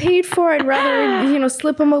they get paid for. I'd rather,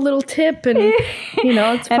 slip them a little tip and,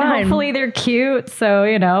 it's fine. And hopefully they're cute. So,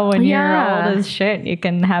 when you're old as shit, you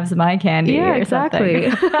can have some eye candy or exactly.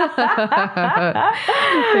 something.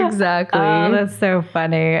 Exactly. Oh, that's so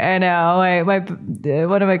funny. I know.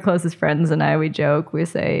 One of my closest friends and I, we joke. We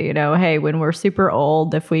say, hey, when we're super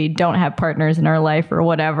old, if we don't have partners in our life or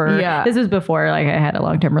whatever. Yeah. This was before I had a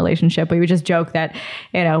long-term relationship. We would just joke that,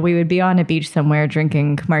 we would be on a beach somewhere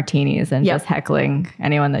drinking martinis and just heckling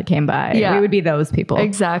anyone that came by. Yeah. We would be those people.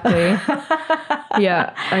 Exactly.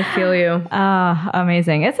 Yeah, I feel you.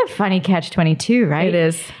 Amazing. It's a funny catch-22, right? It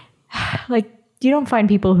is. Like, you don't find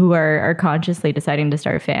people who are consciously deciding to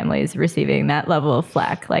start families receiving that level of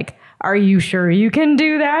flack. Like, are you sure you can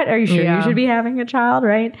do that? Are you sure you should be having a child,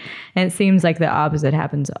 right? And it seems like the opposite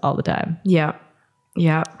happens all the time. Yeah.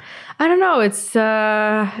 Yeah. I don't know. It's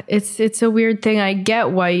a weird thing. I get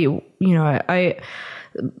why I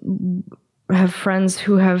have friends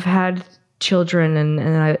who have had children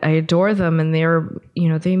and I adore them, and they're,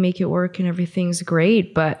 they make it work and everything's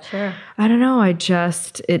great. But sure. I don't know.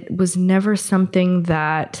 It was never something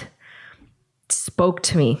that spoke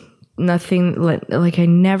to me. Nothing like I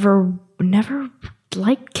never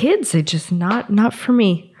liked kids. They just not for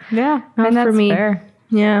me. Yeah. Not and that's for me. Fair.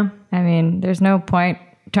 Yeah. I mean, there's no point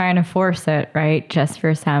trying to force it, right? Just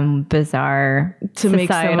for some bizarre to make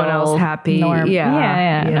someone else happy. Norm.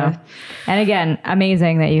 Yeah. No. And again,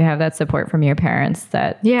 amazing that you have that support from your parents,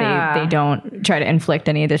 that they don't try to inflict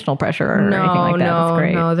any additional pressure or anything like that. That's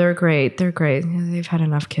great. No, they're great. They're great. They've had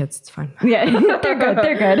enough kids. It's fine. Yeah, they're good.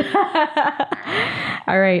 They're good.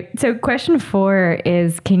 All right. So question 4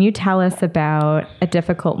 is, can you tell us about a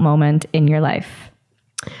difficult moment in your life?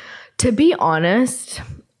 To be honest,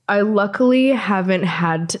 I luckily haven't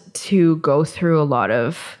had to go through a lot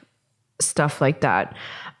of stuff like that.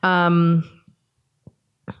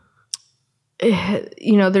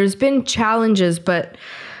 There's been challenges, but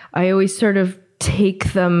I always sort of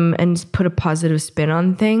take them and put a positive spin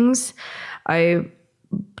on things. I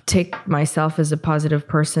take myself as a positive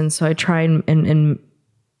person, so I try and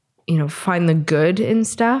find the good in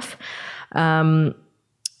stuff. I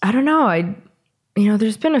don't know.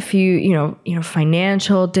 There's been a few,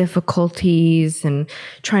 financial difficulties and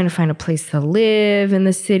trying to find a place to live in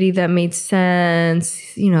the city that made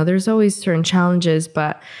sense. There's always certain challenges,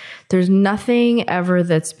 but there's nothing ever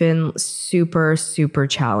that's been super, super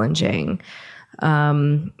challenging.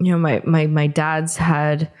 My dad's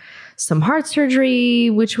had some heart surgery,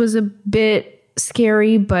 which was a bit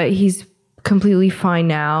scary, but he's completely fine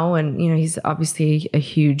now. And, he's obviously a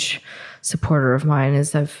huge supporter of mine,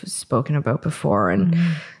 as I've spoken about before. And,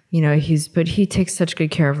 but he takes such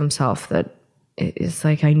good care of himself that it's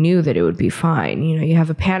like, I knew that it would be fine. You have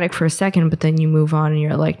a panic for a second, but then you move on and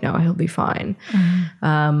you're like, no, he'll be fine.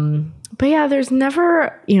 But yeah, there's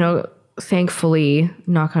never, thankfully,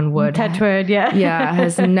 knock on wood. Touch wood, yeah. Yeah,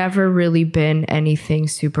 has never really been anything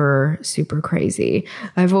super, super crazy.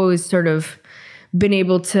 I've always sort of been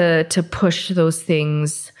able to push those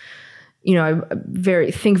things.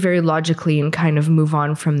 I think very logically and kind of move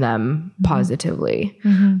on from them positively.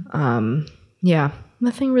 Yeah,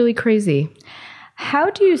 nothing really crazy.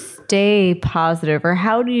 How do you stay positive, or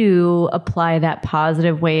how do you apply that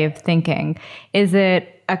positive way of thinking? Is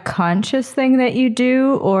it a conscious thing that you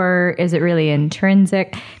do, or is it really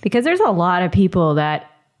intrinsic? Because there's a lot of people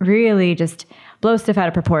that really just blow stuff out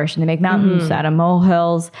of proportion. They make mountains out of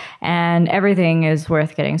molehills, and everything is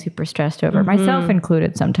worth getting super stressed over, myself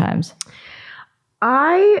included sometimes.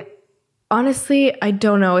 I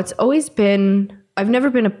don't know. It's always been, I've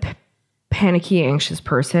never been a panicky, anxious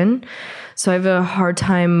person. So I have a hard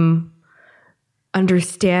time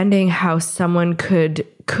understanding how someone could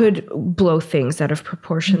blow things out of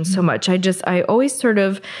proportion so much. I always sort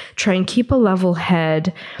of try and keep a level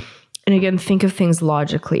head. And again, think of things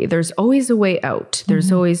logically. There's always a way out.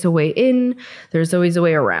 There's always a way in. There's always a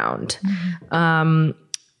way around.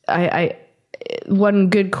 One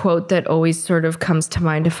good quote that always sort of comes to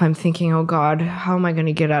mind if I'm thinking, oh God, how am I going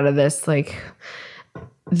to get out of this? Like,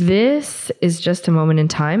 this is just a moment in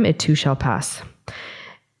time. It too shall pass.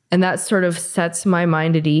 And that sort of sets my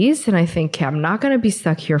mind at ease. And I think, okay, I'm not going to be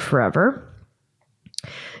stuck here forever.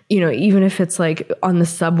 Even if it's like on the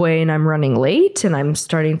subway and I'm running late and I'm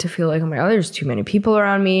starting to feel like, oh my God, there's too many people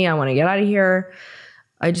around me. I want to get out of here.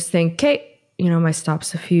 I just think, okay, my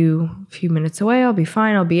stop's a few minutes away. I'll be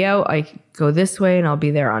fine. I'll be out. I go this way and I'll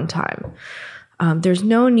be there on time. There's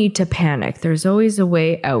no need to panic. There's always a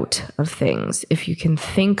way out of things if you can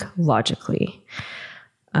think logically.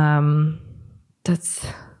 That's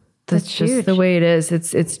just huge. The way it is.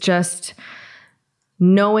 It's just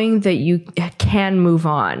knowing that you can move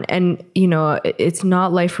on, and it's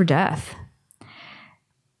not life or death.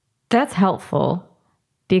 That's helpful,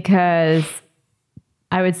 because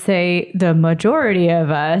I would say the majority of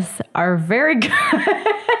us are very good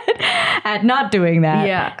at not doing that.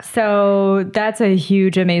 Yeah. So that's a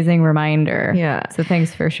huge, amazing reminder. Yeah. So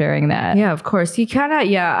thanks for sharing that. Yeah, of course.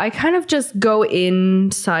 I kind of just go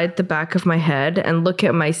inside the back of my head and look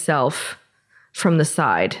at myself from the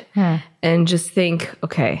side and just think,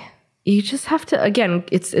 okay, you just have to, again,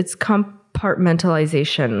 it's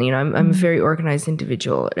compartmentalization. I'm a very organized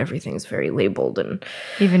individual, and everything's very labeled, and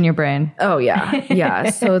even your brain. Oh yeah.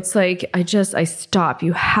 Yeah. So it's like, I stop.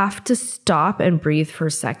 You have to stop and breathe for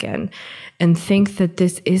a second and think that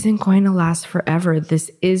this isn't going to last forever. This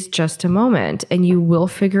is just a moment, and you will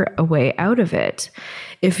figure a way out of it.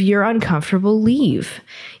 If you're uncomfortable, leave.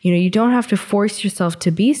 You don't have to force yourself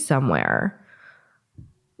to be somewhere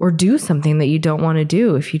or do something that you don't want to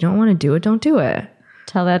do. If you don't want to do it, don't do it.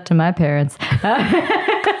 Tell that to my parents.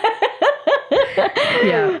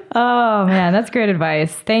 Yeah. Oh man, that's great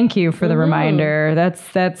advice. Thank you for the reminder.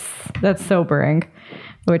 That's sobering,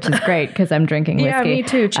 which is great because I'm drinking whiskey. Yeah, me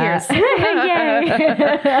too. Cheers. Yay.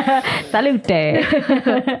 Salute.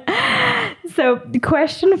 So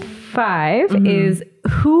question 5 is,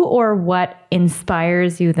 who or what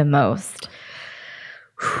inspires you the most?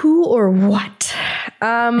 Who or what?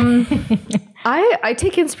 I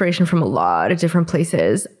take inspiration from a lot of different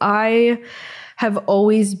places. I have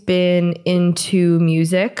always been into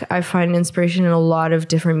music. I find inspiration in a lot of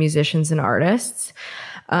different musicians and artists.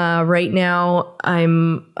 Right now,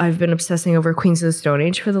 I've been obsessing over Queens of the Stone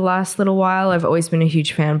Age for the last little while. I've always been a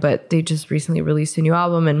huge fan, but they just recently released a new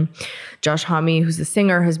album, and Josh Homme, who's the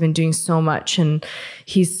singer, has been doing so much, and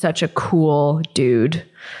he's such a cool dude.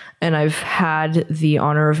 And I've had the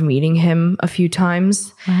honor of meeting him a few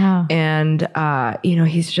times. Wow. And,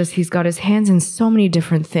 he's got his hands in so many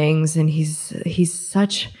different things, and he's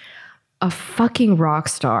such a fucking rock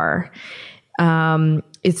star.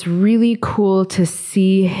 It's really cool to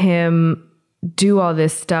see him do all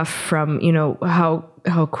this stuff from,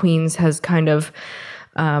 how Queens has kind of,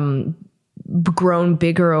 grown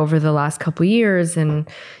bigger over the last couple of years, and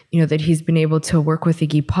that he's been able to work with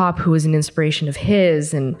Iggy Pop, who was an inspiration of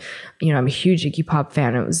his, and I'm a huge Iggy Pop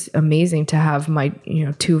fan. It was amazing to have my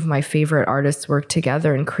two of my favorite artists work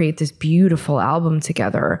together and create this beautiful album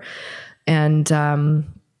together. And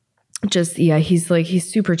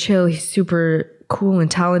he's super chill, he's super cool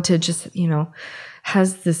and talented, just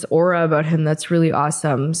has this aura about him that's really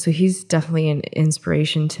awesome. So he's definitely an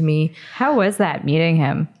inspiration to me. How was that meeting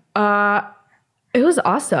him? It was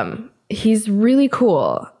awesome. He's really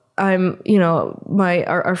cool.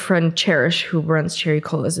 Our friend Cherish, who runs Cherry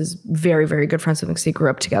Colas, is very, very good friends with him because they grew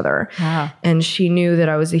up together. Wow. And she knew that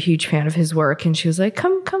I was a huge fan of his work, and she was like,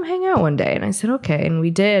 come hang out one day. And I said, okay. And we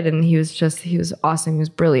did. And he was awesome. He was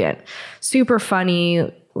brilliant, super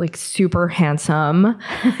funny, like super handsome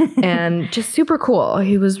and just super cool.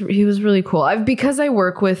 He was really cool. Because I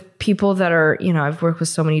work with people that are, I've worked with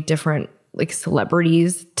so many different like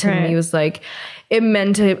celebrities. To me, it was like, it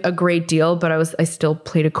meant a great deal, but I still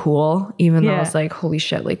played it cool, even though I was like, holy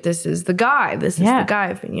shit, like this is the guy. This is the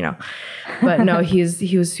guy, but no, he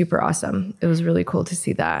was super awesome. It was really cool to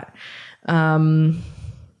see that.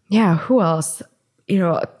 Who else?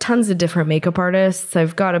 Tons of different makeup artists.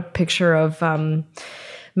 I've got a picture of,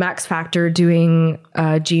 Max Factor doing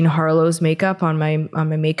Jean Harlow's makeup on my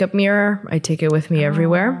makeup mirror. I take it with me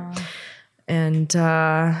everywhere. And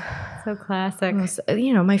so classic. My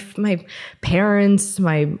parents,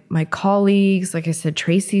 my colleagues, like I said,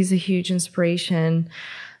 Tracy's a huge inspiration.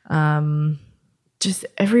 Just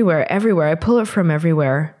everywhere. I pull it from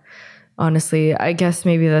everywhere. Honestly, I guess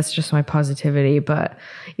maybe that's just my positivity, but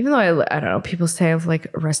even though I don't know, people say I have like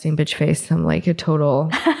a resting bitch face. I'm like I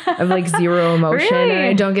have like zero emotion Really? and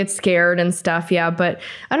I don't get scared and stuff. Yeah. But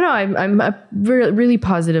I don't know. I'm a really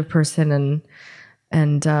positive person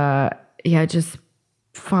and just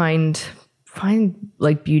find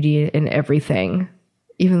like beauty in everything,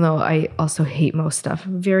 even though I also hate most stuff.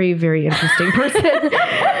 Very, very interesting person.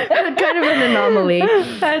 Kind of an anomaly.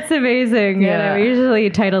 That's amazing. Yeah. We usually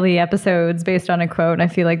title the episodes based on a quote, and I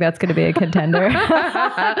feel like that's going to be a contender.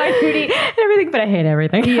 I hate everything, but I hate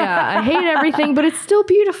everything. Yeah, I hate everything, but it's still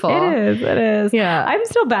beautiful. It is. Yeah. I'm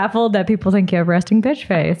still baffled that people think you have resting bitch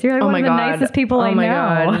face. You're like one of the nicest people I know.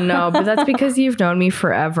 God. No, but that's because you've known me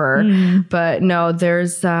forever. But no,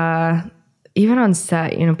 there's even on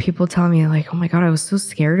set, people tell me like, oh my God, I was so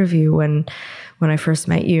scared of you when I first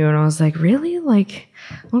met you. And I was like, really? Like,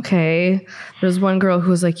 okay. There's one girl who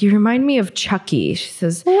was like, you remind me of Chucky. She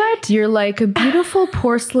says, what? You're like a beautiful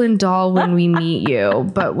porcelain doll when we meet you,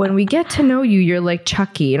 but when we get to know you, you're like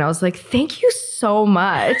Chucky. And I was like, thank you so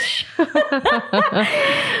much.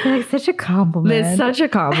 Like such a compliment. It's such a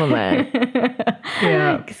compliment.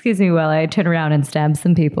 Yeah. Excuse me while I turn around and stab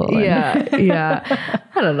some people. Yeah.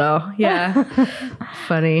 I don't know. Yeah.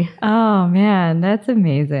 Funny. Oh man, that's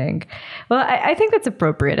amazing. Well, I think that's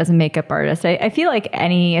appropriate as a makeup artist. I feel like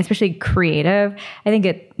especially creative, I think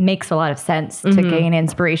it makes a lot of sense to gain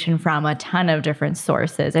inspiration from a ton of different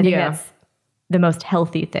sources. I think that's the most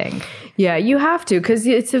healthy thing. Yeah, you have to, because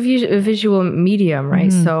it's a visual medium,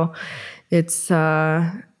 right? So it's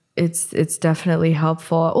definitely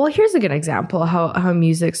helpful. Well, here's a good example how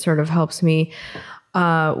music sort of helps me.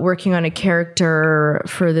 Working on a character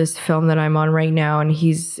for this film that I'm on right now, and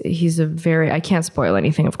he's a very, I can't spoil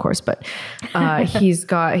anything, of course, but he's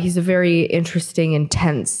a very interesting,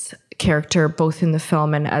 intense character, both in the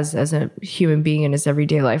film and as a human being in his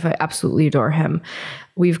everyday life. I absolutely adore him.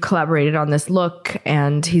 We've collaborated on this look,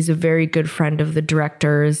 and he's a very good friend of the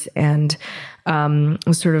director's, and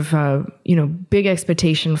sort of big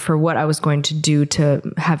expectation for what I was going to do to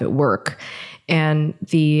have it work. And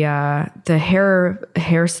the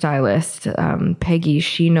hairstylist, Peggy,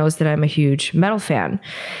 she knows that I'm a huge metal fan.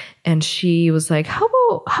 And she was like, how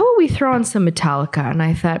about we throw on some Metallica? And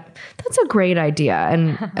I thought, that's a great idea.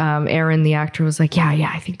 And Aaron, the actor, was like,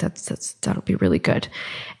 yeah, I think that'll be really good.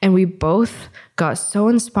 And we both got so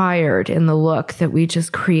inspired in the look that we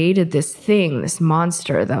just created this thing, this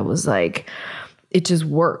monster that was like, it just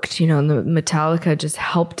worked, you know, and the Metallica just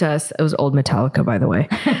helped us. It was old Metallica, by the way.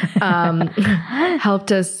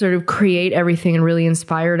 Helped us sort of create everything and really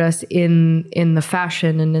inspired us in the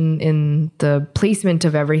fashion and in the placement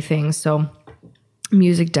of everything. So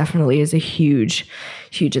music definitely is a huge,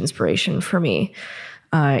 huge inspiration for me.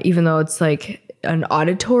 Even though it's like an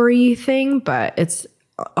auditory thing, but it's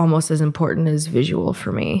almost as important as visual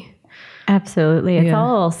for me. Absolutely. It's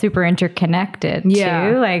all super interconnected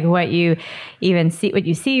too. Like what you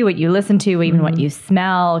see, what you listen to, even what you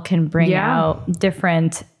smell can bring out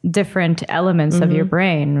different elements of your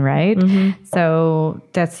brain, right? So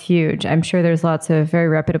that's huge. I'm sure there's lots of very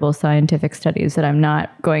reputable scientific studies that I'm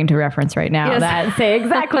not going to reference right now that say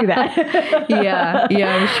exactly that. Yeah,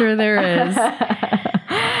 I'm sure there is.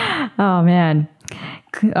 Oh man.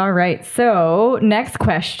 All right. So next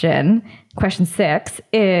question 6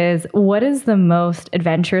 is, what is the most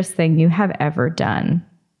adventurous thing you have ever done?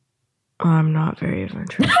 I'm not very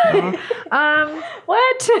adventurous at all.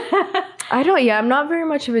 What? I'm not very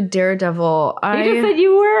much of a daredevil. You just said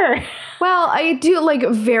you were. Well, I do, like,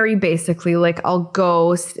 very basically, like, I'll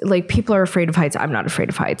go, like, people are afraid of heights. I'm not afraid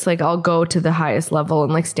of heights. Like, I'll go to the highest level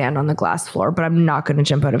and, like, stand on the glass floor, but I'm not going to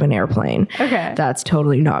jump out of an airplane. Okay. That's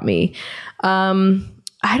totally not me.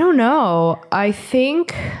 I don't know. I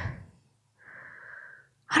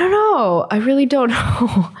don't know. I really don't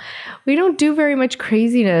know. We don't do very much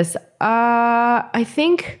craziness. I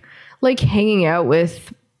think like hanging out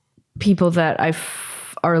with people that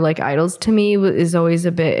are like idols to me is always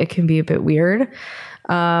it can be a bit weird.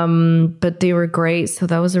 But they were great. So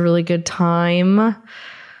that was a really good time.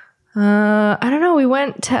 I don't know. We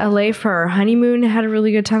went to LA for our honeymoon, had a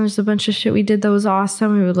really good time. There's a bunch of shit we did that was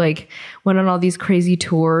awesome. We went on all these crazy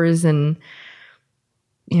tours and,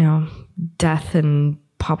 you know, death and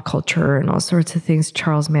pop culture and all sorts of things,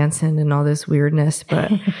 Charles Manson and all this weirdness,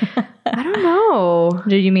 but I don't know.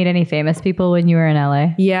 Did you meet any famous people when you were in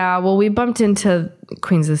LA? Yeah, well, we bumped into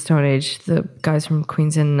Queens of the Stone Age, the guys from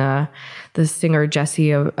Queens, and the singer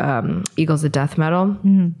Jesse of Eagles of Death Metal.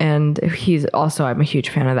 Mm-hmm. And I'm a huge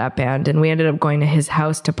fan of that band. And we ended up going to his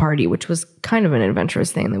house to party, which was kind of an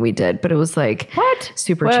adventurous thing that we did, but it was like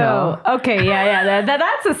super chill. Okay, yeah.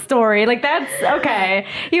 That's a story. Like that's okay.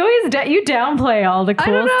 You always you downplay all the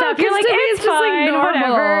cool stuff. You're like, it's just fine, like normal.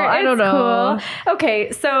 Whatever. I don't know. Cool.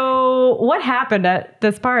 Okay, so what happened at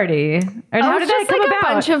this party? And how did that come about?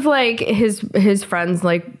 A bunch of like his friends,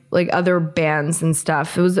 like other bands and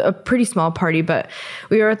stuff. It was a pretty small party, but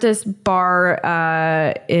we were at this bar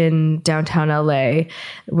in downtown LA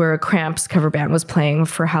where a Cramps cover band was playing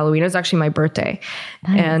for Halloween. It was actually my birthday.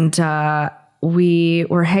 Nice. And we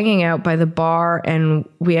were hanging out by the bar and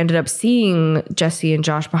we ended up seeing Jesse and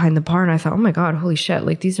Josh behind the bar. And I thought, oh my God, holy shit.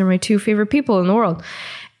 Like these are my two favorite people in the world.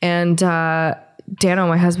 And Dano,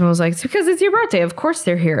 my husband, was like, it's because it's your birthday. Of course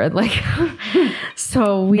they're here. Like,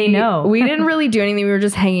 so we didn't really do anything. We were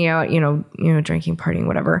just hanging out, you know, drinking, partying,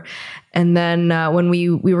 whatever. And then when we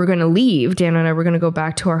were going to leave, Dano and I were going to go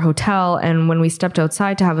back to our hotel. And when we stepped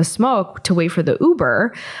outside to have a smoke to wait for the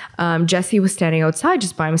Uber, Jesse was standing outside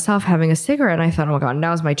just by himself having a cigarette. And I thought, oh my God,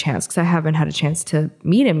 now's my chance because I haven't had a chance to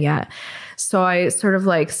meet him yet. So I sort of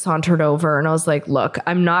like sauntered over and I was like, look,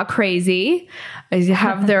 I'm not crazy. I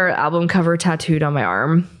have their album cover tattooed on my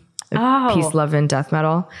arm. Peace, Love, and Death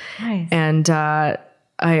Metal. Nice. And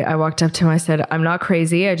I walked up to him. I said, I'm not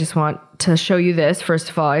crazy. I just want to show you this. First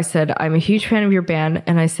of all, I said, I'm a huge fan of your band.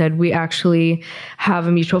 And I said, we actually have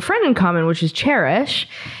a mutual friend in common, which is Cherish.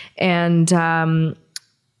 And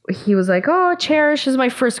he was like, oh, Cherish is my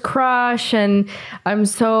first crush. And I'm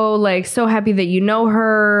so happy that you know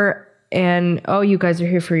her. And, oh, you guys are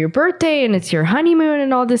here for your birthday and it's your honeymoon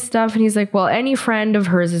and all this stuff. And he's like, well, any friend of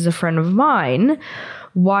hers is a friend of mine.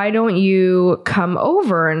 Why don't you come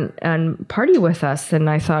over and party with us? And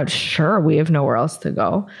I thought, sure, we have nowhere else to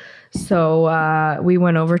go. So we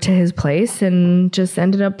went over to his place and just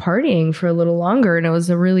ended up partying for a little longer. And it was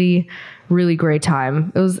a really, really great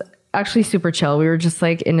time. It was actually super chill. We were just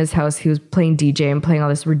like in his house. He was playing DJ and playing all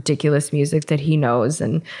this ridiculous music that he knows.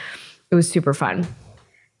 And it was super fun.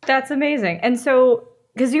 That's amazing. And so,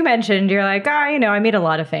 because you mentioned, you're like, I meet a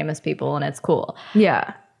lot of famous people and it's cool.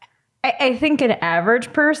 Yeah. I think an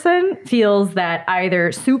average person feels that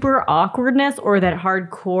either super awkwardness or that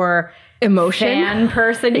hardcore emotion fan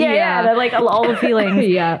person. Yeah. That, like all the feelings.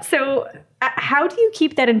 Yeah. So how do you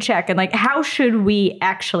keep that in check? And like, how should we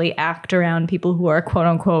actually act around people who are quote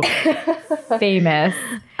unquote famous?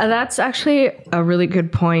 That's actually a really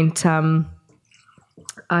good point. I'm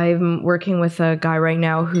working with a guy right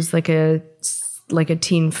now who's like a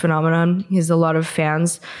teen phenomenon. He has a lot of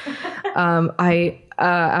fans. I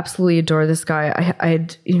absolutely adore this guy. I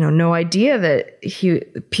had no idea that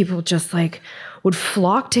people just like would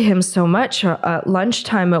flock to him so much. At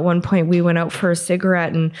lunchtime at one point, we went out for a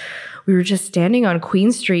cigarette and we were just standing on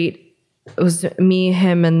Queen Street. It was me,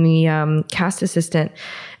 him, and the cast assistant.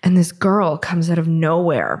 And this girl comes out of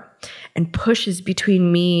nowhere and pushes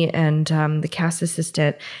between me and the cast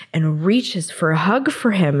assistant and reaches for a hug for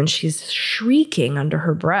him. And she's shrieking under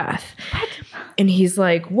her breath. What? And he's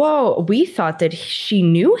like, whoa, we thought that she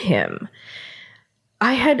knew him.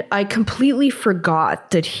 I completely forgot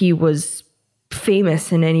that he was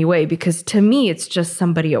famous in any way, because to me, it's just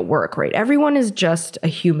somebody at work, right? Everyone is just a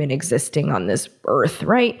human existing on this earth,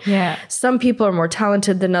 right? Yeah. Some people are more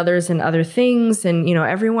talented than others in other things. And,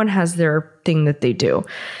 everyone has their thing that they do.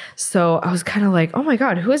 So I was kind of like, oh my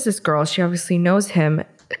God, who is this girl? She obviously knows him,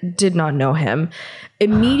 did not know him,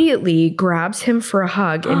 immediately grabs him for a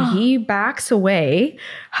hug and he backs away.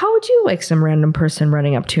 How would you like some random person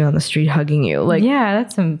running up to you on the street hugging you? Like, yeah,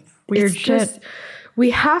 that's some weird shit. We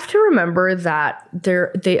have to remember that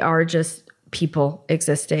they are just people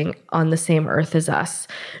existing on the same earth as us.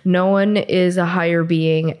 No one is a higher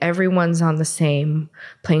being. Everyone's on the same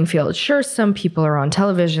playing field. Sure, some people are on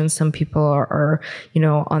television. Some people are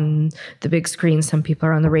on the big screen. Some people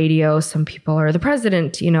are on the radio. Some people are the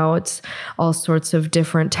president. It's all sorts of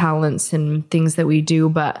different talents and things that we do.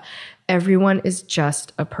 But everyone is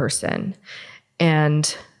just a person.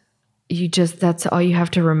 And that's all you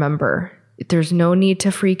have to remember. There's no need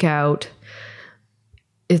to freak out.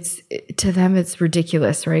 To them, it's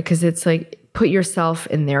ridiculous, right? Because it's like, put yourself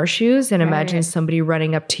in their shoes and imagine somebody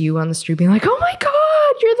running up to you on the street being like, oh my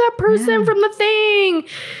God, you're that person from the thing.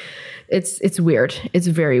 It's weird. It's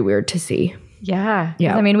very weird to see. Yeah.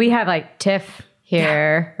 I mean, we have like TIFF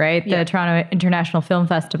here, right? The Toronto International Film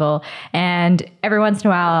Festival. And every once in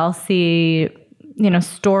a while I'll see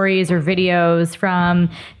stories or videos from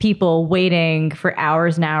people waiting for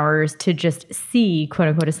hours and hours to just see quote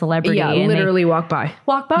unquote a celebrity. Yeah, and literally walk by.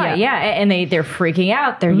 Yeah. And they're freaking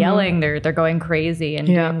out. They're yelling. They're going crazy and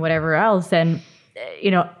doing whatever else. And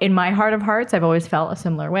in my heart of hearts, I've always felt a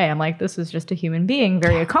similar way. I'm like, this is just a human being,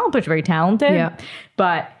 very accomplished, very talented,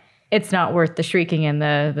 but it's not worth the shrieking and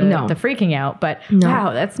the freaking out. But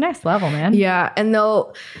wow, that's next level, man. Yeah. And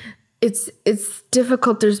it's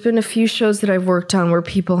difficult. There's been a few shows that I've worked on where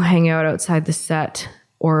people hang out outside the set,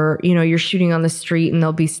 or, you're shooting on the street and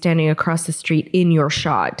they'll be standing across the street in your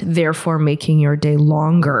shot, therefore making your day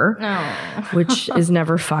longer, which is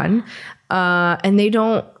never fun. And they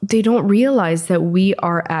don't realize that we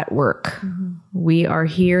are at work. Mm-hmm. We are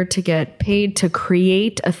here to get paid to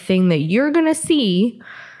create a thing that you're going to see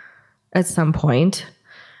at some point.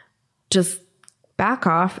 Just back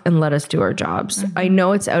off and let us do our jobs. Mm-hmm. I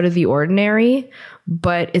know it's out of the ordinary,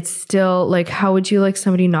 but it's still like, how would you like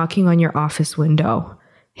somebody knocking on your office window?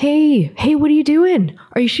 Hey, what are you doing?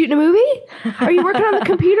 Are you shooting a movie? Are you working on the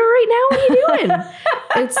computer right now? What are you doing?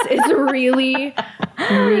 It's really,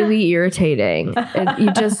 really irritating.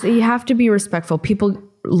 You have to be respectful. People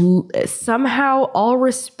somehow all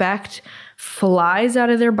respect flies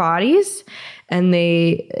out of their bodies, and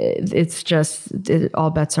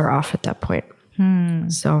all bets are off at that point.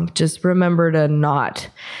 So just remember to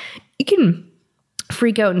you can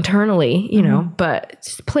freak out internally, but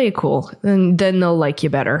just play it cool, and then they'll like you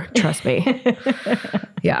better. Trust me.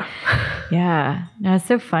 Yeah. Yeah. No, it's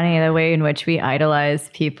so funny the way in which we idolize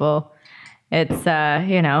people. It's,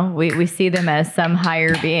 we see them as some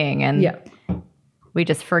higher being, and we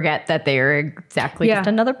just forget that they are exactly just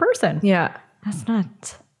another person. Yeah. That's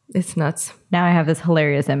nuts. It's nuts. Now I have this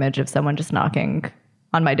hilarious image of someone just knocking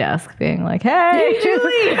on my desk being like, hey,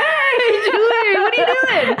 Julie, what are you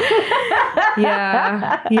doing?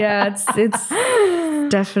 Yeah, it's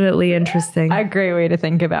definitely interesting. A great way to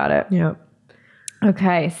think about it. Yep.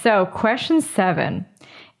 Okay, so question 7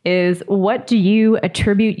 is, what do you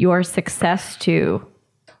attribute your success to?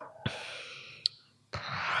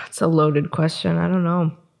 It's a loaded question. I don't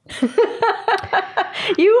know.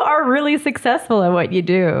 You are really successful at what you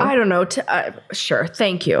do. I don't know. Sure.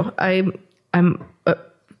 Thank you. I'm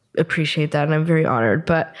appreciate that, and I'm very honored,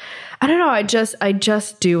 but I don't know. I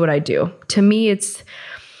just do what I do. To me,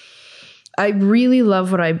 I really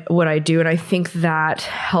love what I do, and I think that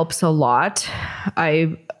helps a lot.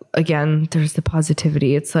 Again, there's the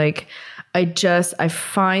positivity. It's like, I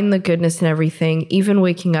find the goodness in everything, even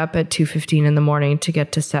waking up at 2:15 in the morning to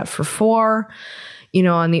get to set for 4,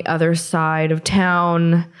 on the other side of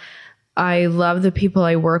town. I love the people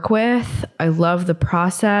I work with. I love the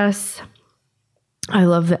process. I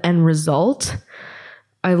love the end result.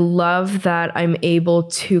 I love that I'm able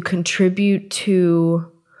to contribute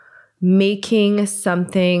to making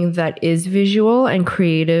something that is visual and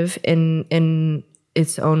creative in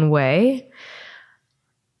its own way.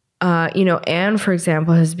 Anne, for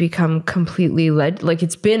example, has become completely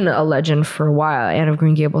it's been a legend for a while. Anne of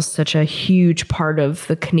Green Gables is such a huge part of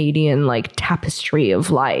the Canadian tapestry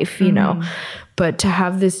of life, but to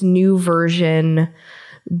have this new version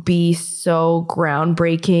be so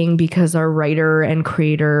groundbreaking because our writer and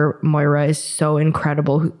creator Moira is so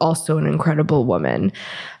incredible, who's also an incredible woman.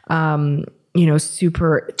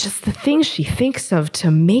 Super, just the things she thinks of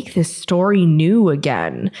to make this story new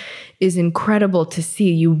again is incredible to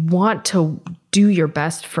see. You want to do your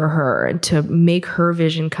best for her and to make her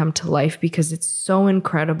vision come to life, because it's so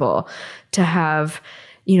incredible to have,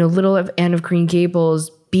 little of Anne of Green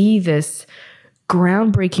Gables be this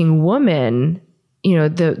groundbreaking woman.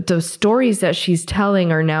 The stories that she's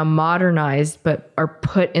telling are now modernized, but are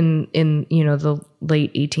put in the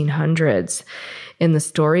late 1800s in the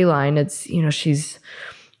storyline. It's,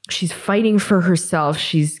 she's fighting for herself.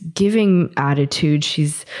 She's giving attitude.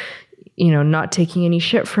 She's, not taking any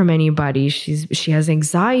shit from anybody. She has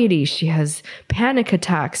anxiety. She has panic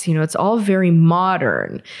attacks. It's all very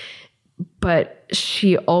modern, but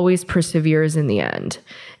she always perseveres in the end.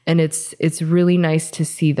 And it's really nice to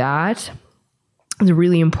see that. It's a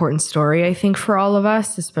really important story, I think, for all of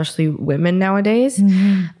us, especially women nowadays.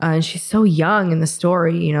 Mm-hmm. And she's so young in the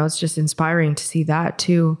story, it's just inspiring to see that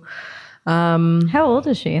too. How old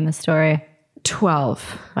is she in the story?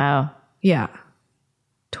 12. Wow. Yeah.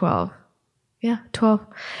 12. Yeah, 12.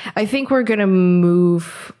 I think we're going to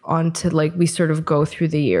move on to we sort of go through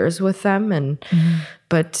the years with them. And,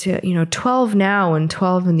 but 12 now and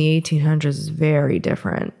 12 in the 1800s is very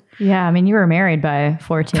different. Yeah. I mean, you were married by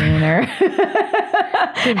 14 or...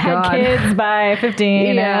 had kids by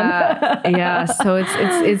 15. Yeah. Yeah. So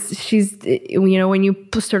she's, when you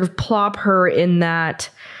sort of plop her in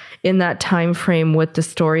that time frame with the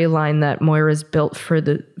storyline that Moira's built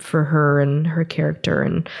for her and her character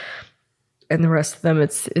and the rest of them,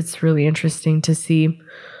 it's really interesting to see.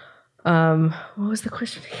 What was the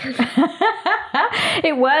question again?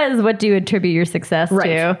 It was, what do you attribute your success to?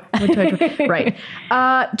 Right.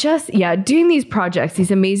 Doing these projects,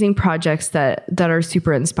 these amazing projects that are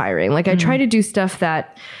super inspiring. I try to do stuff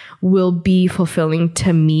that will be fulfilling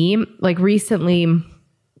to me. Recently,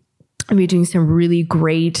 I've been doing some really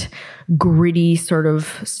great, gritty sort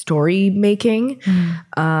of story making.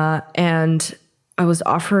 And I was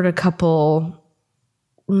offered a couple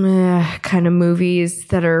kind of movies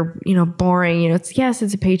that are, boring. It's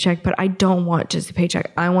a paycheck, but I don't want just a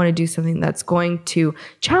paycheck. I want to do something that's going to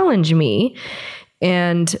challenge me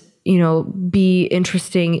and, be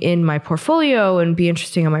interesting in my portfolio and be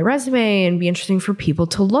interesting on my resume and be interesting for people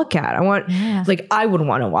to look at. I would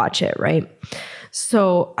want to watch it. Right.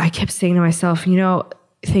 So I kept saying to myself,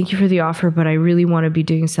 thank you for the offer, but I really want to be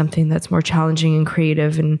doing something that's more challenging and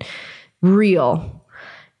creative and real.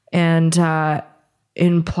 And,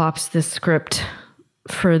 in plops the script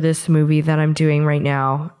for this movie that I'm doing right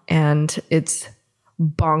now, and it's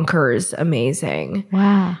bonkers amazing.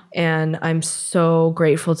 Wow. And I'm so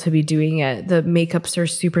grateful to be doing it. The makeups are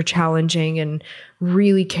super challenging and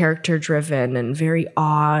really character driven and very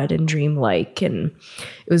odd and dreamlike, and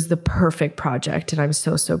it was the perfect project, and I'm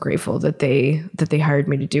so grateful that they hired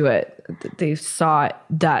me to do it. They saw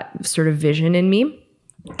that sort of vision in me.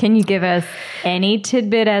 Can you give us any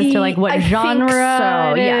tidbit as to what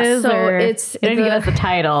genre it is? So it's, you don't need to give us the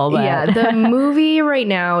title. But. Yeah, the movie right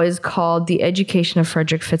now is called The Education of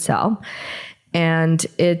Frederick Fitzel. And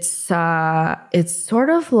it's sort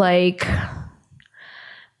of I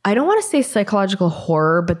don't want to say psychological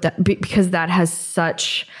horror, but because that has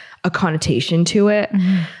such a connotation to it.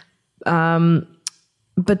 Mm-hmm.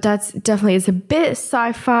 But that's definitely, it's a bit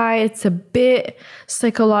sci-fi, it's a bit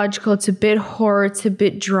psychological, it's a bit horror, it's a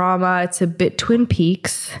bit drama, it's a bit Twin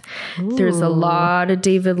Peaks. Ooh. There's a lot of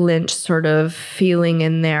David Lynch sort of feeling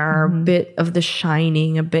in there, a bit of The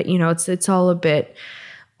Shining, a bit, it's all a bit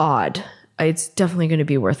odd. It's definitely going to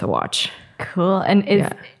be worth a watch. Cool.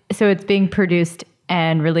 And so it's being produced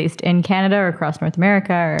and released in Canada or across North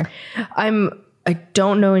America? Or? I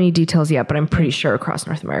don't know any details yet, but I'm pretty sure across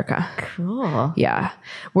North America. Cool. Yeah.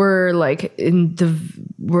 We're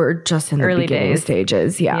just in the early beginning days.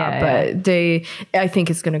 Stages. Yeah. But I think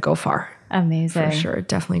it's going to go far. Amazing. For sure.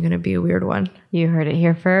 Definitely going to be a weird one. You heard it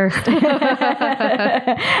here first.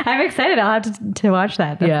 I'm excited. I'll have to watch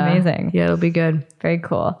that. That's amazing. Yeah, it'll be good. Very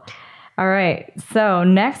cool. All right. So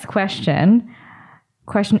next question.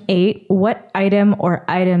 Question 8. What item or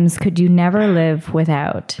items could you never live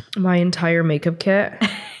without? My entire makeup kit.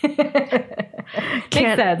 Makes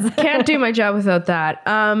sense. Can't do my job without that.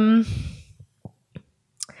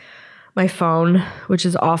 My phone, which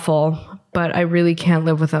is awful, but I really can't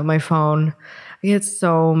live without my phone. I get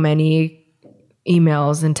so many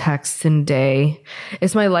emails and texts in a day.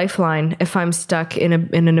 It's my lifeline if I'm stuck in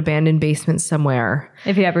an abandoned basement somewhere.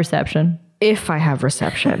 If you have reception. If I have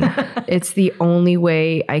reception. It's the only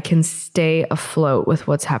way I can stay afloat with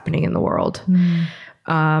what's happening in the world.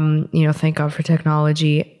 Thank God for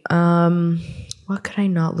technology. What could I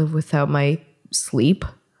not live without? My sleep,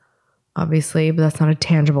 obviously, but that's not a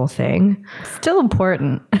tangible thing. Still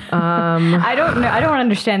important. I don't know. I don't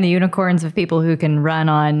understand the unicorns of people who can run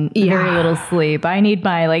on very little sleep. I need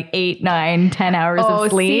my 8, 9, 10 hours of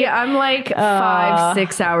sleep. See, I'm 5,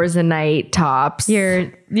 6 hours a night tops.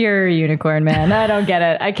 You're a unicorn, man. I don't get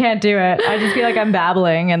it. I can't do it. I just feel like I'm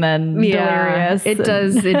babbling and then delirious. It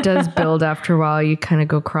does build after a while. You kind of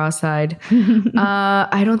go cross-eyed.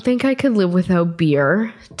 I don't think I could live without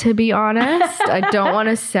beer, to be honest. I don't want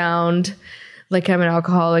to sound like I'm an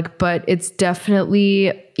alcoholic, but it's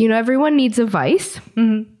definitely, everyone needs a vice.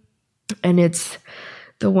 Mm-hmm. And it's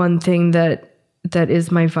the one thing that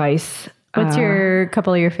is my vice. What's your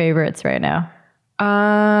couple of your favorites right now?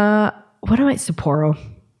 Sapporo.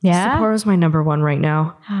 Yeah. Sapporo's my number one right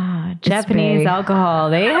now. Japanese alcohol.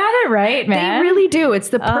 They have it right, man. They really do. It's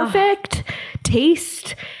the perfect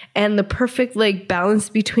taste and the perfect balance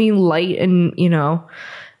between light and,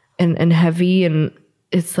 and heavy, and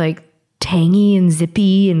it's tangy and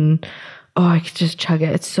zippy, and I could just chug it.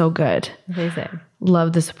 It's so good. Amazing.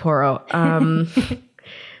 Love the Sapporo.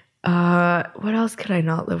 What else could I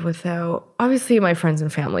not live without? Obviously my friends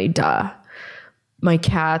and family, duh. My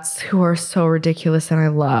cats, who are so ridiculous and I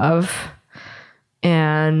love.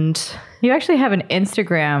 And you actually have an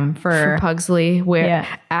Instagram for Pugsley,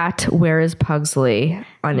 at Where is Pugsley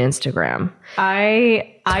on Instagram.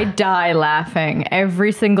 I die laughing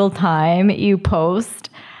every single time you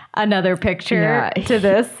post another picture to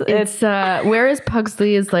this. It's Where is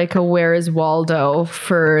Pugsley is like a Where is Waldo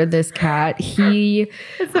for this cat. He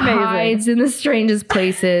hides in the strangest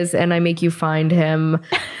places and I make you find him.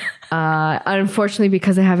 Unfortunately,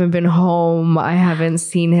 because I haven't been home, I haven't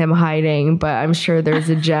seen him hiding, but I'm sure there's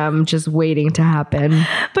a gem just waiting to happen.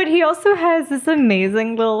 But he also has this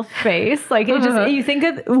amazing little face. You think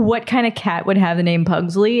of what kind of cat would have the name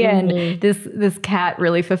Pugsley, and this cat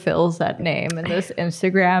really fulfills that name. And this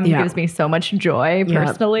Instagram gives me so much joy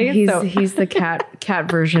personally. He's the cat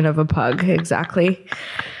version of a pug, exactly.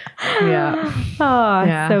 Yeah.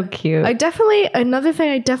 Oh, so cute. Another thing,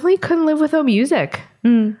 I definitely couldn't live without music.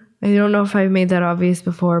 I don't know if I've made that obvious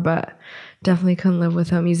before, but definitely couldn't live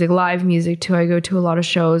without music. Live music too. I go to a lot of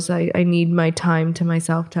shows. I need my time to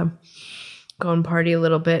myself to go and party a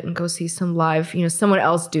little bit and go see some live, someone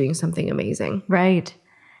else doing something amazing. Right.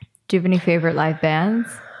 Do you have any favorite live bands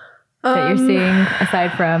that you're seeing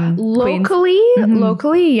aside from locally? Queens?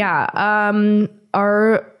 Locally, yeah.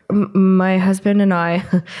 My husband and I,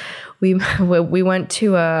 we went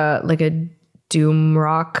to a doom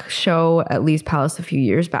rock show at Lee's Palace a few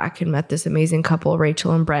years back and met this amazing couple,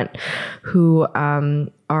 Rachel and Brent, who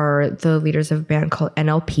are the leaders of a band called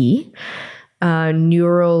NLP,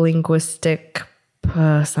 Neuro-Linguistic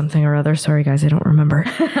something or other. Sorry guys, I don't remember.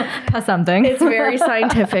 Something. It's very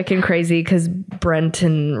scientific and crazy because Brent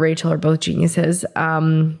and Rachel are both geniuses.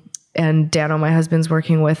 And Dano, my husband's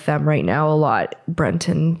working with them right now a lot. Brent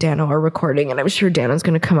and Dano are recording, and I'm sure Dano's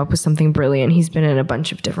going to come up with something brilliant. He's been in a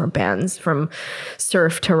bunch of different bands, from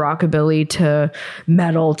surf to rockabilly to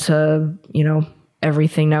metal to,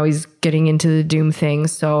 everything. Now he's getting into the doom thing.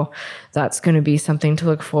 So that's going to be something to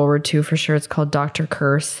look forward to for sure. It's called Dr.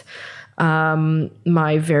 Curse.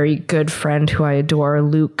 My very good friend who I adore,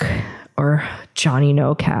 Luke, or Johnny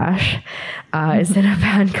No Cash, is in a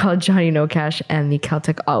band called Johnny No Cash and the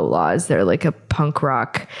Celtic Outlaws. They're like a punk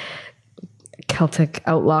rock, Celtic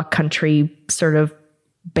outlaw country sort of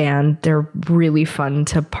band. They're really fun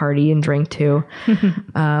to party and drink to.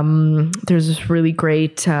 There's this really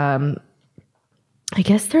great, I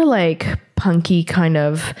guess they're like punky kind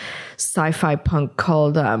of sci-fi punk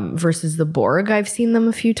called Versus the Borg. I've seen them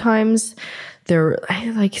a few times. They're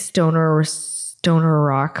like stoner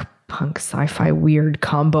rock punk sci-fi weird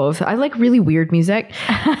combo. I like really weird music.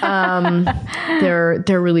 They're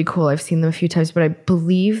really cool. I've seen them a few times, but I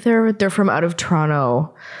believe they're from out of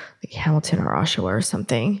Toronto, like Hamilton or Oshawa or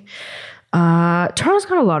something. Toronto's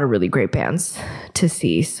got a lot of really great bands to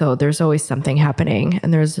see. So there's always something happening.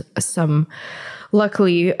 And there's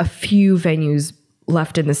luckily a few venues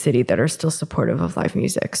left in the city that are still supportive of live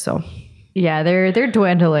music. So yeah, they're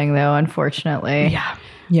dwindling though, unfortunately.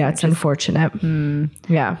 Yeah, it's unfortunate.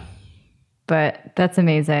 Yeah. But that's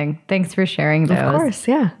amazing. Thanks for sharing those. Of course,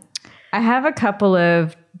 yeah. I have a couple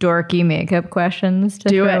of dorky makeup questions to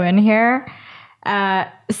throw in here.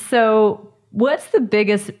 So what's the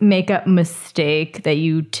biggest makeup mistake that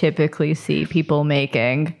you typically see people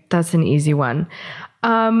making? That's an easy one.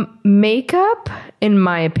 Makeup, in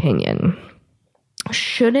my opinion,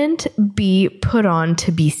 shouldn't be put on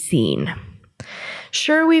to be seen.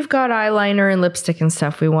 Sure, we've got eyeliner and lipstick and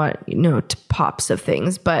stuff. We want, pops of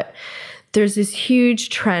things, but there's this huge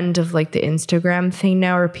trend of like the Instagram thing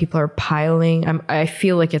now where people are piling. I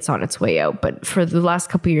feel like it's on its way out, but for the last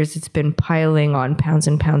couple of years, it's been piling on pounds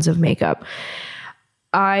and pounds of makeup.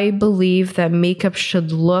 I believe that makeup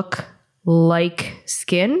should look like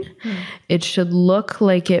skin. It should look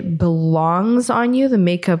like it belongs on you. The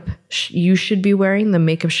makeup you should be wearing, the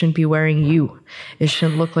makeup shouldn't be wearing you. It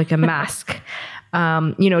shouldn't look like a mask.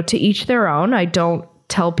 To each their own. I don't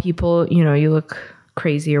tell people, you look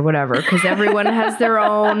crazy or whatever, because everyone has their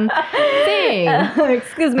own thing.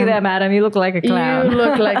 Excuse me there, madam. You look like a clown. You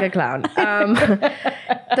look like a clown.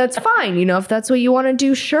 That's fine. If that's what you want to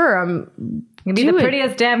do, sure. You'll be the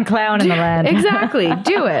prettiest damn clown in the land. Exactly.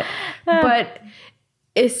 Do it. But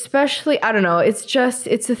especially, I don't know, it's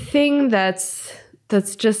a thing that's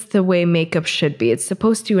just the way makeup should be. It's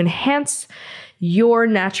supposed to enhance your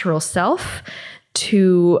natural self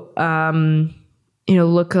to,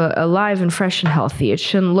 look alive and fresh and healthy. It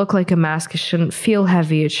shouldn't look like a mask. It shouldn't feel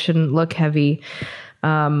heavy. It shouldn't look heavy.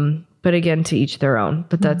 But again, to each their own.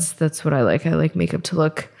 But that's what I like. I like makeup to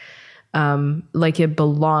look like it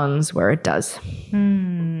belongs where it does.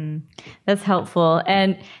 That's helpful.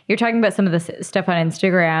 And you're talking about some of the stuff on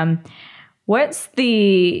Instagram. What's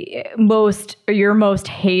your most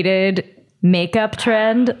hated makeup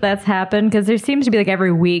trend that's happened? Because there seems to be like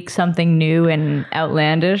every week something new and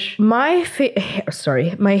outlandish. My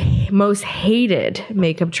most hated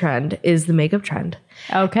makeup trend is the makeup trend.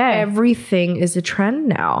 Okay. Everything is a trend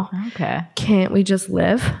now. Okay. Can't we just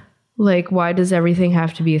live? Like, why does everything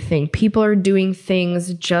have to be a thing? People are doing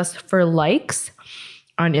things just for likes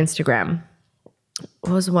on Instagram.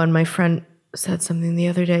 What was one? My friend said something the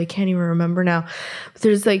other day. I can't even remember now. But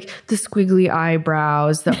there's like the squiggly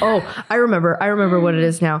eyebrows. I remember what it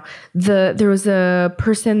is now. There was a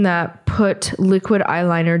person that put liquid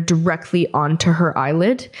eyeliner directly onto her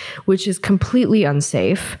eyelid, which is completely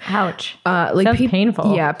unsafe. Ouch. Sounds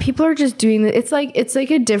painful. Yeah, people are just doing that. It's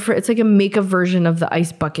like a makeup version of the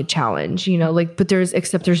ice bucket challenge, but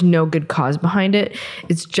there's no good cause behind it.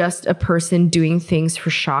 It's just a person doing things for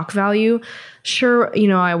shock value. Sure,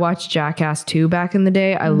 I watched Jackass 2 back in the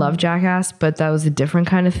day. I love Jackass, but that was a different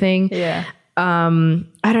kind of thing. Yeah. I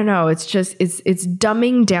don't know. It's just, it's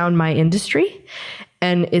dumbing down my industry,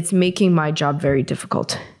 and it's making my job very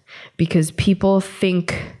difficult because people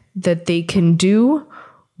think that they can do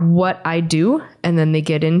what I do and then they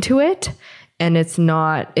get into it, and it's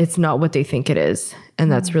not what they think it is.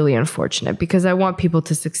 And that's really unfortunate because I want people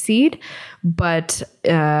to succeed, but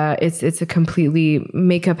it's a completely,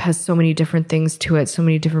 makeup has so many different things to it, so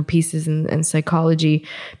many different pieces and psychology.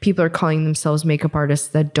 People are calling themselves makeup artists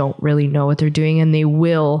that don't really know what they're doing, and they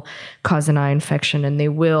will cause an eye infection, and they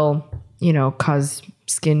will, cause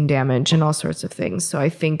skin damage and all sorts of things. So I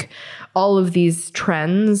think all of these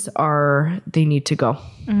trends they need to go.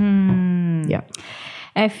 Yeah.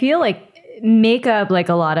 I feel like makeup, like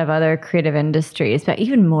a lot of other creative industries, but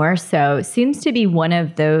even more so, seems to be one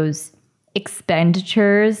of those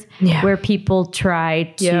expenditures where people try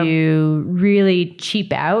to really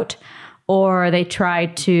cheap out, or they try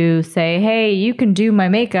to say, hey, you can do my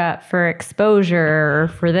makeup for exposure or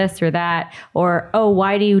for this or that, or, oh,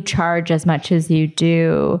 why do you charge as much as you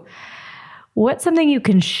do? What's something you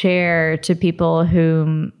can share to people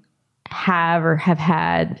who have or have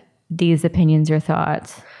had these opinions or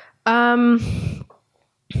thoughts?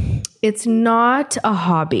 It's not a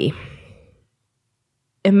hobby.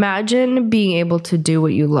 Imagine being able to do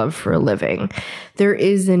what you love for a living. There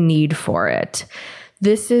is a need for it.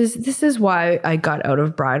 This is why I got out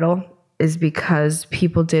of bridal, is because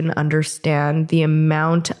people didn't understand the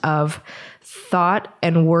amount of thought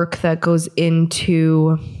and work that goes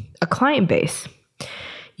into a client base.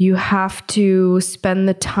 You have to spend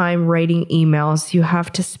the time writing emails. You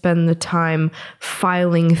have to spend the time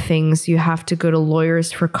filing things. You have to go to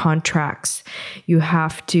lawyers for contracts. You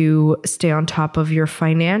have to stay on top of your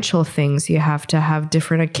financial things. You have to have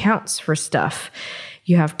different accounts for stuff.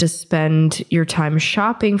 You have to spend your time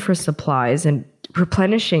shopping for supplies and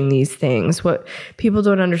replenishing these things. What people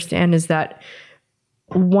don't understand is that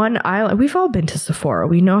one eyeliner, we've all been to Sephora.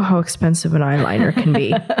 We know how expensive an eyeliner can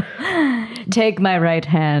be. Take my right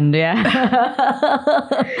hand. Yeah.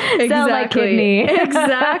 Sell my kidney.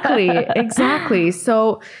 Exactly.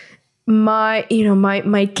 So my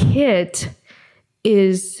kit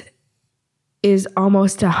is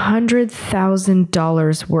almost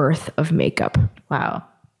 $100,000 worth of makeup. Wow.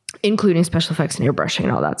 Including special effects and airbrushing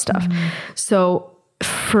and all that stuff. So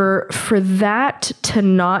for that to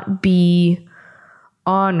not be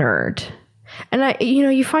honored, and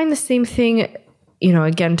you find the same thing,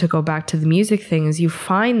 again, to go back to the music thing, is you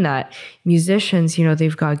find that musicians,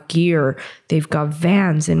 they've got gear, they've got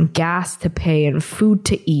vans and gas to pay and food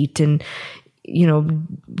to eat and,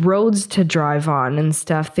 roads to drive on and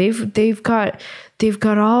stuff. They've got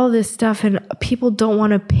all this stuff, and people don't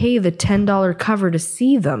want to pay the $10 cover to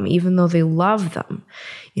see them, even though they love them.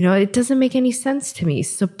 It doesn't make any sense to me.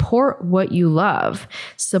 Support what you love.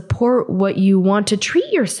 Support what you want to treat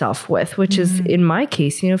yourself with, which is, in my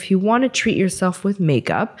case, if you want to treat yourself with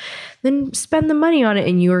makeup, then spend the money on it,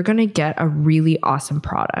 and you are going to get a really awesome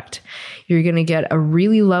product. You're going to get a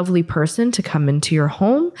really lovely person to come into your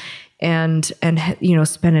home and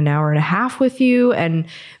spend an hour and a half with you and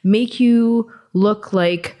make you look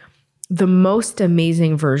like the most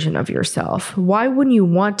amazing version of yourself. Why wouldn't you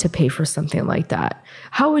want to pay for something like that?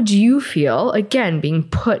 How would you feel, again, being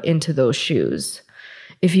put into those shoes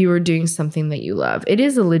if you were doing something that you love? It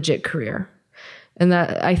is a legit career. And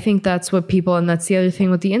that, I think that's what people, and that's the other thing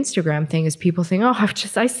with the Instagram thing, is people think, oh,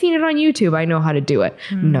 I've seen it on YouTube, I know how to do it.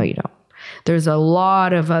 No, you don't. There's a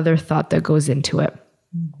lot of other thought that goes into it.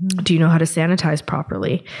 Do you know how to sanitize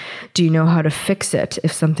properly? Do you know how to fix it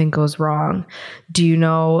if something goes wrong? Do you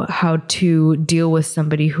know how to deal with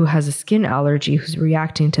somebody who has a skin allergy who's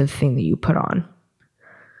reacting to the thing that you put on?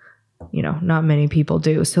 Not many people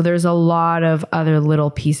do. So there's a lot of other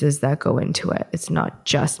little pieces that go into it. It's not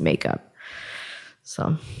just makeup.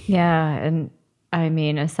 So, yeah. And I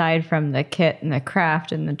mean, aside from the kit and the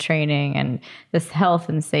craft and the training and this health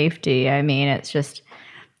and safety, I mean, it's just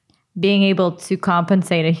being able to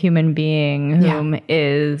compensate a human being whom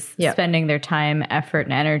is spending their time, effort,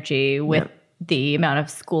 and energy with the amount of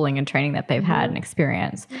schooling and training that they've had and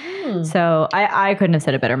experience. So I couldn't have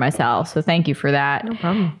said it better myself. So thank you for that. No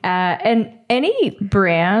problem. And any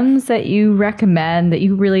brands that you recommend that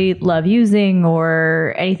you really love using,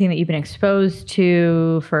 or anything that you've been exposed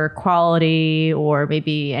to for quality, or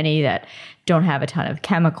maybe any that don't have a ton of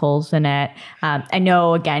chemicals in it. I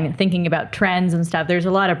know, again, thinking about trends and stuff, there's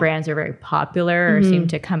a lot of brands that are very popular or seem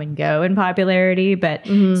to come and go in popularity. But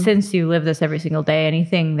since you live this every single day,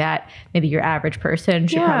 anything that maybe your average person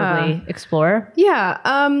should probably explore?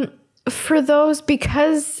 Yeah. For those,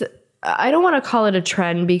 because I don't want to call it a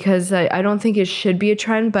trend, because I don't think it should be a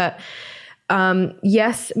trend, but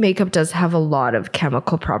yes, makeup does have a lot of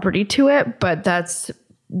chemical property to it, but that's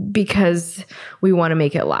because we want to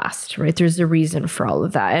make it last, right? There's a reason for all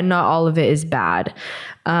of that, and not all of it is bad.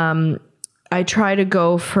 I try to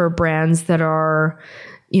go for brands that are,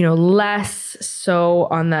 less so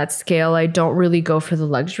on that scale. I don't really go for the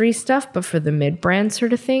luxury stuff, but for the mid-brand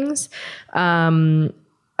sort of things.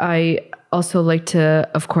 I also like to,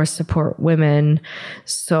 of course, support women.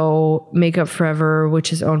 So Makeup Forever,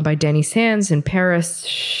 which is owned by Dani Sands in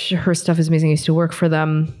Paris, her stuff is amazing. I used to work for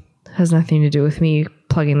them. Has nothing to do with me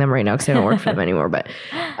plugging them right now because I don't work for them anymore. But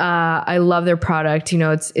I love their product.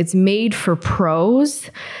 It's made for pros,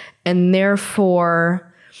 and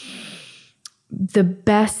therefore the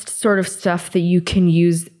best sort of stuff that you can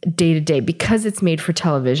use day to day, because it's made for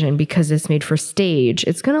television, because it's made for stage.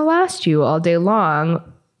 It's going to last you all day long.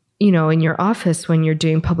 In your office when you're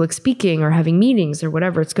doing public speaking or having meetings or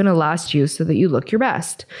whatever, it's going to last you so that you look your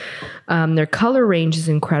best. Their color range is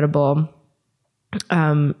incredible.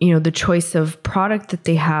 The choice of product that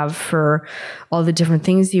they have for all the different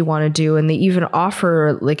things you want to do. And they even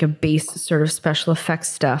offer like a base sort of special effects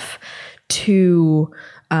stuff to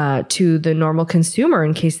the normal consumer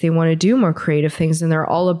in case they want to do more creative things. And they're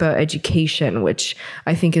all about education, which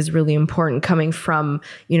I think is really important coming from,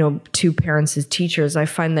 two parents as teachers. I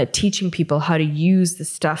find that teaching people how to use the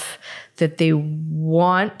stuff that they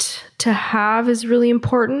want to have is really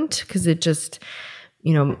important, because it just,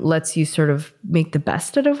 lets you sort of make the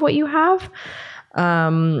best out of what you have.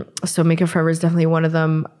 So Makeup Forever is definitely one of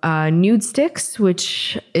them. Nude Sticks,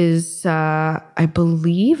 which is, I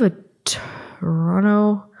believe, a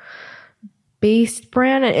Toronto-based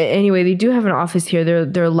brand. Anyway, they do have an office here.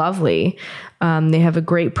 They're lovely. They have a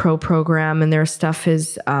great pro program, and their stuff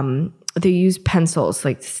is, they use pencils,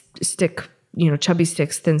 like stick chubby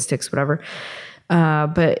sticks, thin sticks, whatever.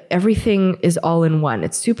 But everything is all in one.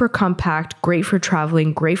 It's super compact, great for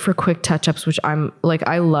traveling, great for quick touch-ups, which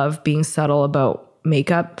I love being subtle about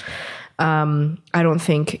makeup. I don't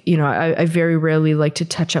think, I very rarely like to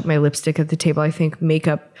touch up my lipstick at the table. I think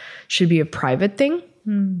makeup should be a private thing.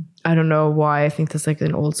 I don't know why. I think that's like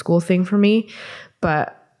an old school thing for me,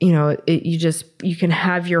 but you can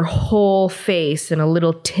have your whole face in a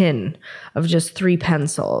little tin of just 3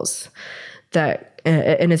 pencils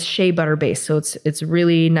and it's shea butter based. So it's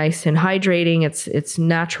really nice and hydrating. It's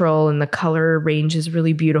natural and the color range is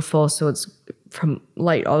really beautiful. So it's from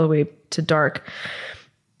light all the way to dark.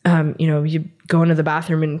 You go into the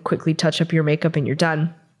bathroom and quickly touch up your makeup and you're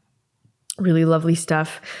done. Really lovely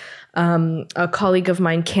stuff. A colleague of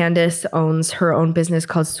mine, Candace, owns her own business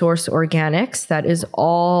called Source Organics. That is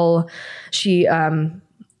all she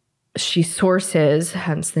sources,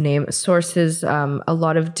 hence the name, sources a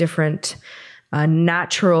lot of different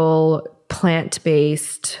natural,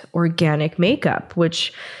 plant-based, organic makeup,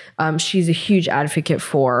 which she's a huge advocate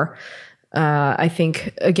for. I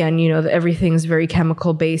think, again, everything's very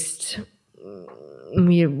chemical based.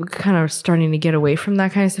 We're kind of starting to get away from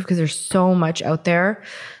that kind of stuff because there's so much out there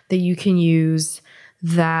that you can use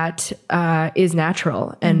that is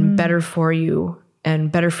natural and better for you and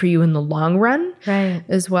better for you in the long run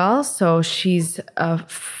as well. So she's a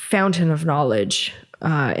fountain of knowledge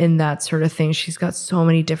in that sort of thing. She's got so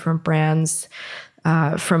many different brands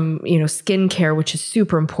from, skincare, which is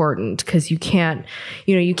super important because you can't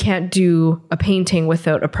do a painting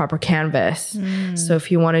without a proper canvas. So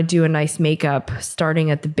if you want to do a nice makeup,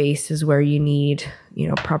 starting at the base is where you need,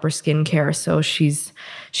 proper skincare. So she's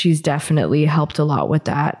definitely helped a lot with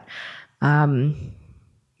that.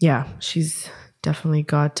 She's definitely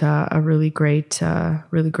got a really great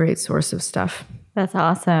source of stuff. That's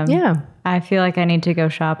awesome. Yeah. I feel like I need to go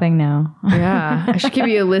shopping now. Yeah. I should give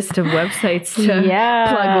you a list of websites to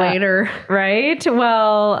plug later. Right?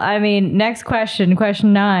 Well, next question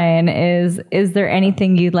 9 is there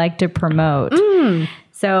anything you'd like to promote?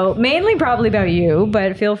 So mainly probably about you,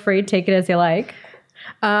 but feel free to take it as you like.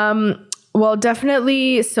 Well,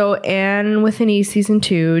 definitely. So Anne with an E season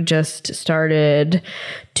 2 just started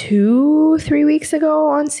 2-3 weeks ago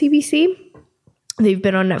on CBC. They've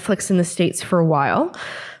been on Netflix in the States for a while,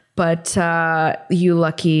 but you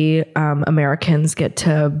lucky Americans get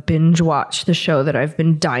to binge watch the show that I've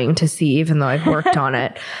been dying to see, even though I've worked on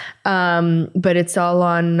it. But it's all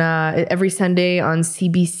on every Sunday on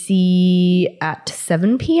CBC at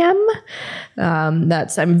 7 p.m.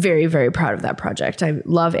 I'm very, very proud of that project. I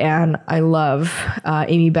love Anne. I love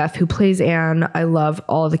Amy Beth, who plays Anne. I love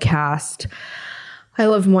all the cast. I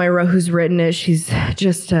love Moira, who's written it. She's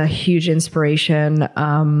just a huge inspiration.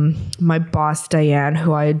 My boss, Diane,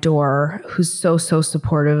 who I adore, who's so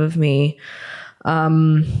supportive of me.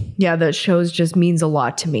 That show just means a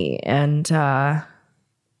lot to me. And I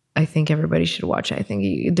think everybody should watch it. I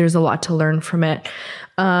think there's a lot to learn from it.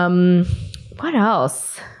 What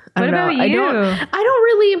else? What about you?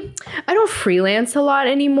 I don't freelance a lot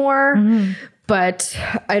anymore. But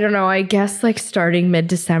I don't know, I guess starting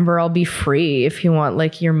mid-December, I'll be free if you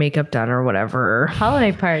want your makeup done or whatever.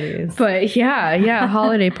 Holiday parties. But yeah,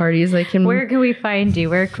 holiday parties. Where can we find you?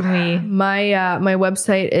 Where can we? My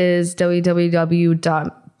website is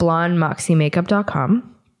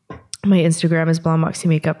www.blondemoxiemakeup.com. My Instagram is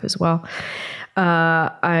blondemoxiemakeup as well.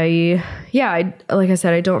 Like I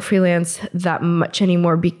said, I don't freelance that much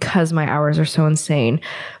anymore because my hours are so insane,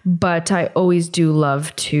 but I always do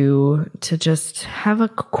love to just have a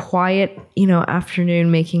quiet,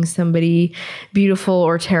 afternoon making somebody beautiful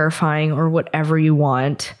or terrifying or whatever you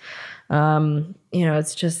want.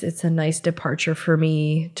 It's a nice departure for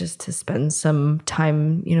me just to spend some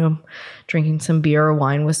time, drinking some beer or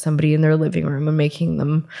wine with somebody in their living room and making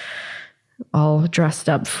them all dressed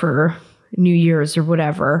up for New Year's or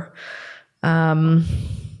whatever. Awesome.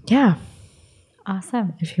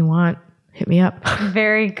 If you want, hit me up.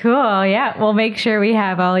 Very cool. Yeah. We'll make sure we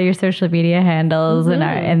have all your social media handles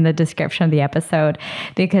in the description of the episode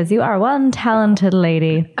because you are one talented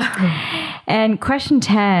lady. And question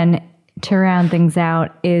 10 to round things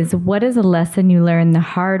out is, what is a lesson you learned the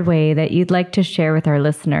hard way that you'd like to share with our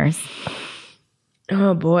listeners?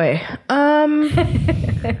 Oh boy.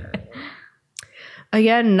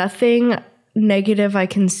 Again, nothing negative I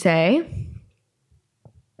can say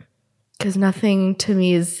because nothing to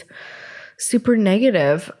me is super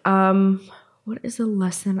negative. What is a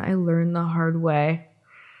lesson I learned the hard way?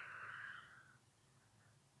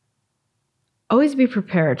 Always be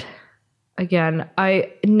prepared. Again,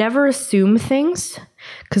 I never assume things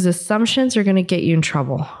because assumptions are going to get you in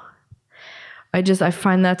trouble. I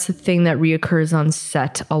find that's a thing that reoccurs on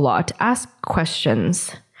set a lot. Ask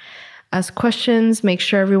questions. Make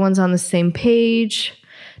sure everyone's on the same page.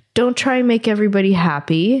 Don't try and make everybody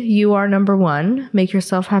happy. You are number one. Make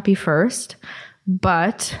yourself happy first,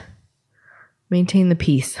 but maintain the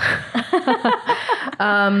peace.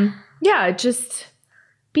 Just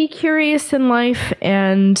be curious in life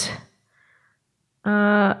and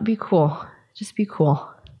be cool. Just be cool.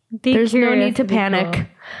 There's no need to panic. Cool.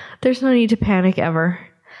 There's no need to panic ever.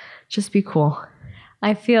 Just be cool.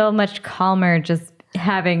 I feel much calmer just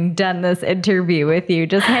having done this interview with you,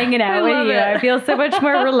 just hanging out with you. I feel so much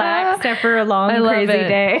more relaxed after a long, crazy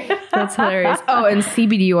day. That's hilarious. Oh, and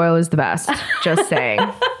CBD oil is the best. Just saying.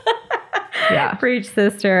 Yeah. Preach,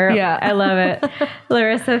 sister. Yeah. I love it.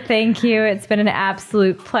 Larissa, thank you. It's been an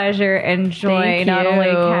absolute pleasure and joy not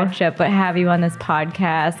only catch up, but have you on this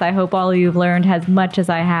podcast. I hope all of you've learned as much as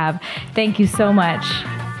I have. Thank you so much.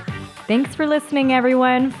 Thanks for listening,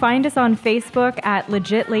 everyone. Find us on Facebook at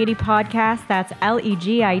Legit Lady Podcast. That's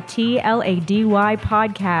LEGITLADY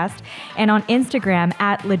Podcast. And on Instagram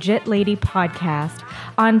at Legit Lady Podcast.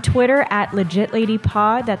 On Twitter at Legit Lady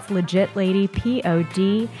Pod. That's Legit Lady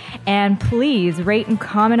POD. And please rate and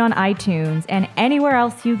comment on iTunes and anywhere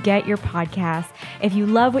else you get your podcasts. If you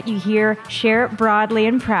love what you hear, share it broadly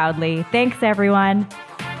and proudly. Thanks, everyone.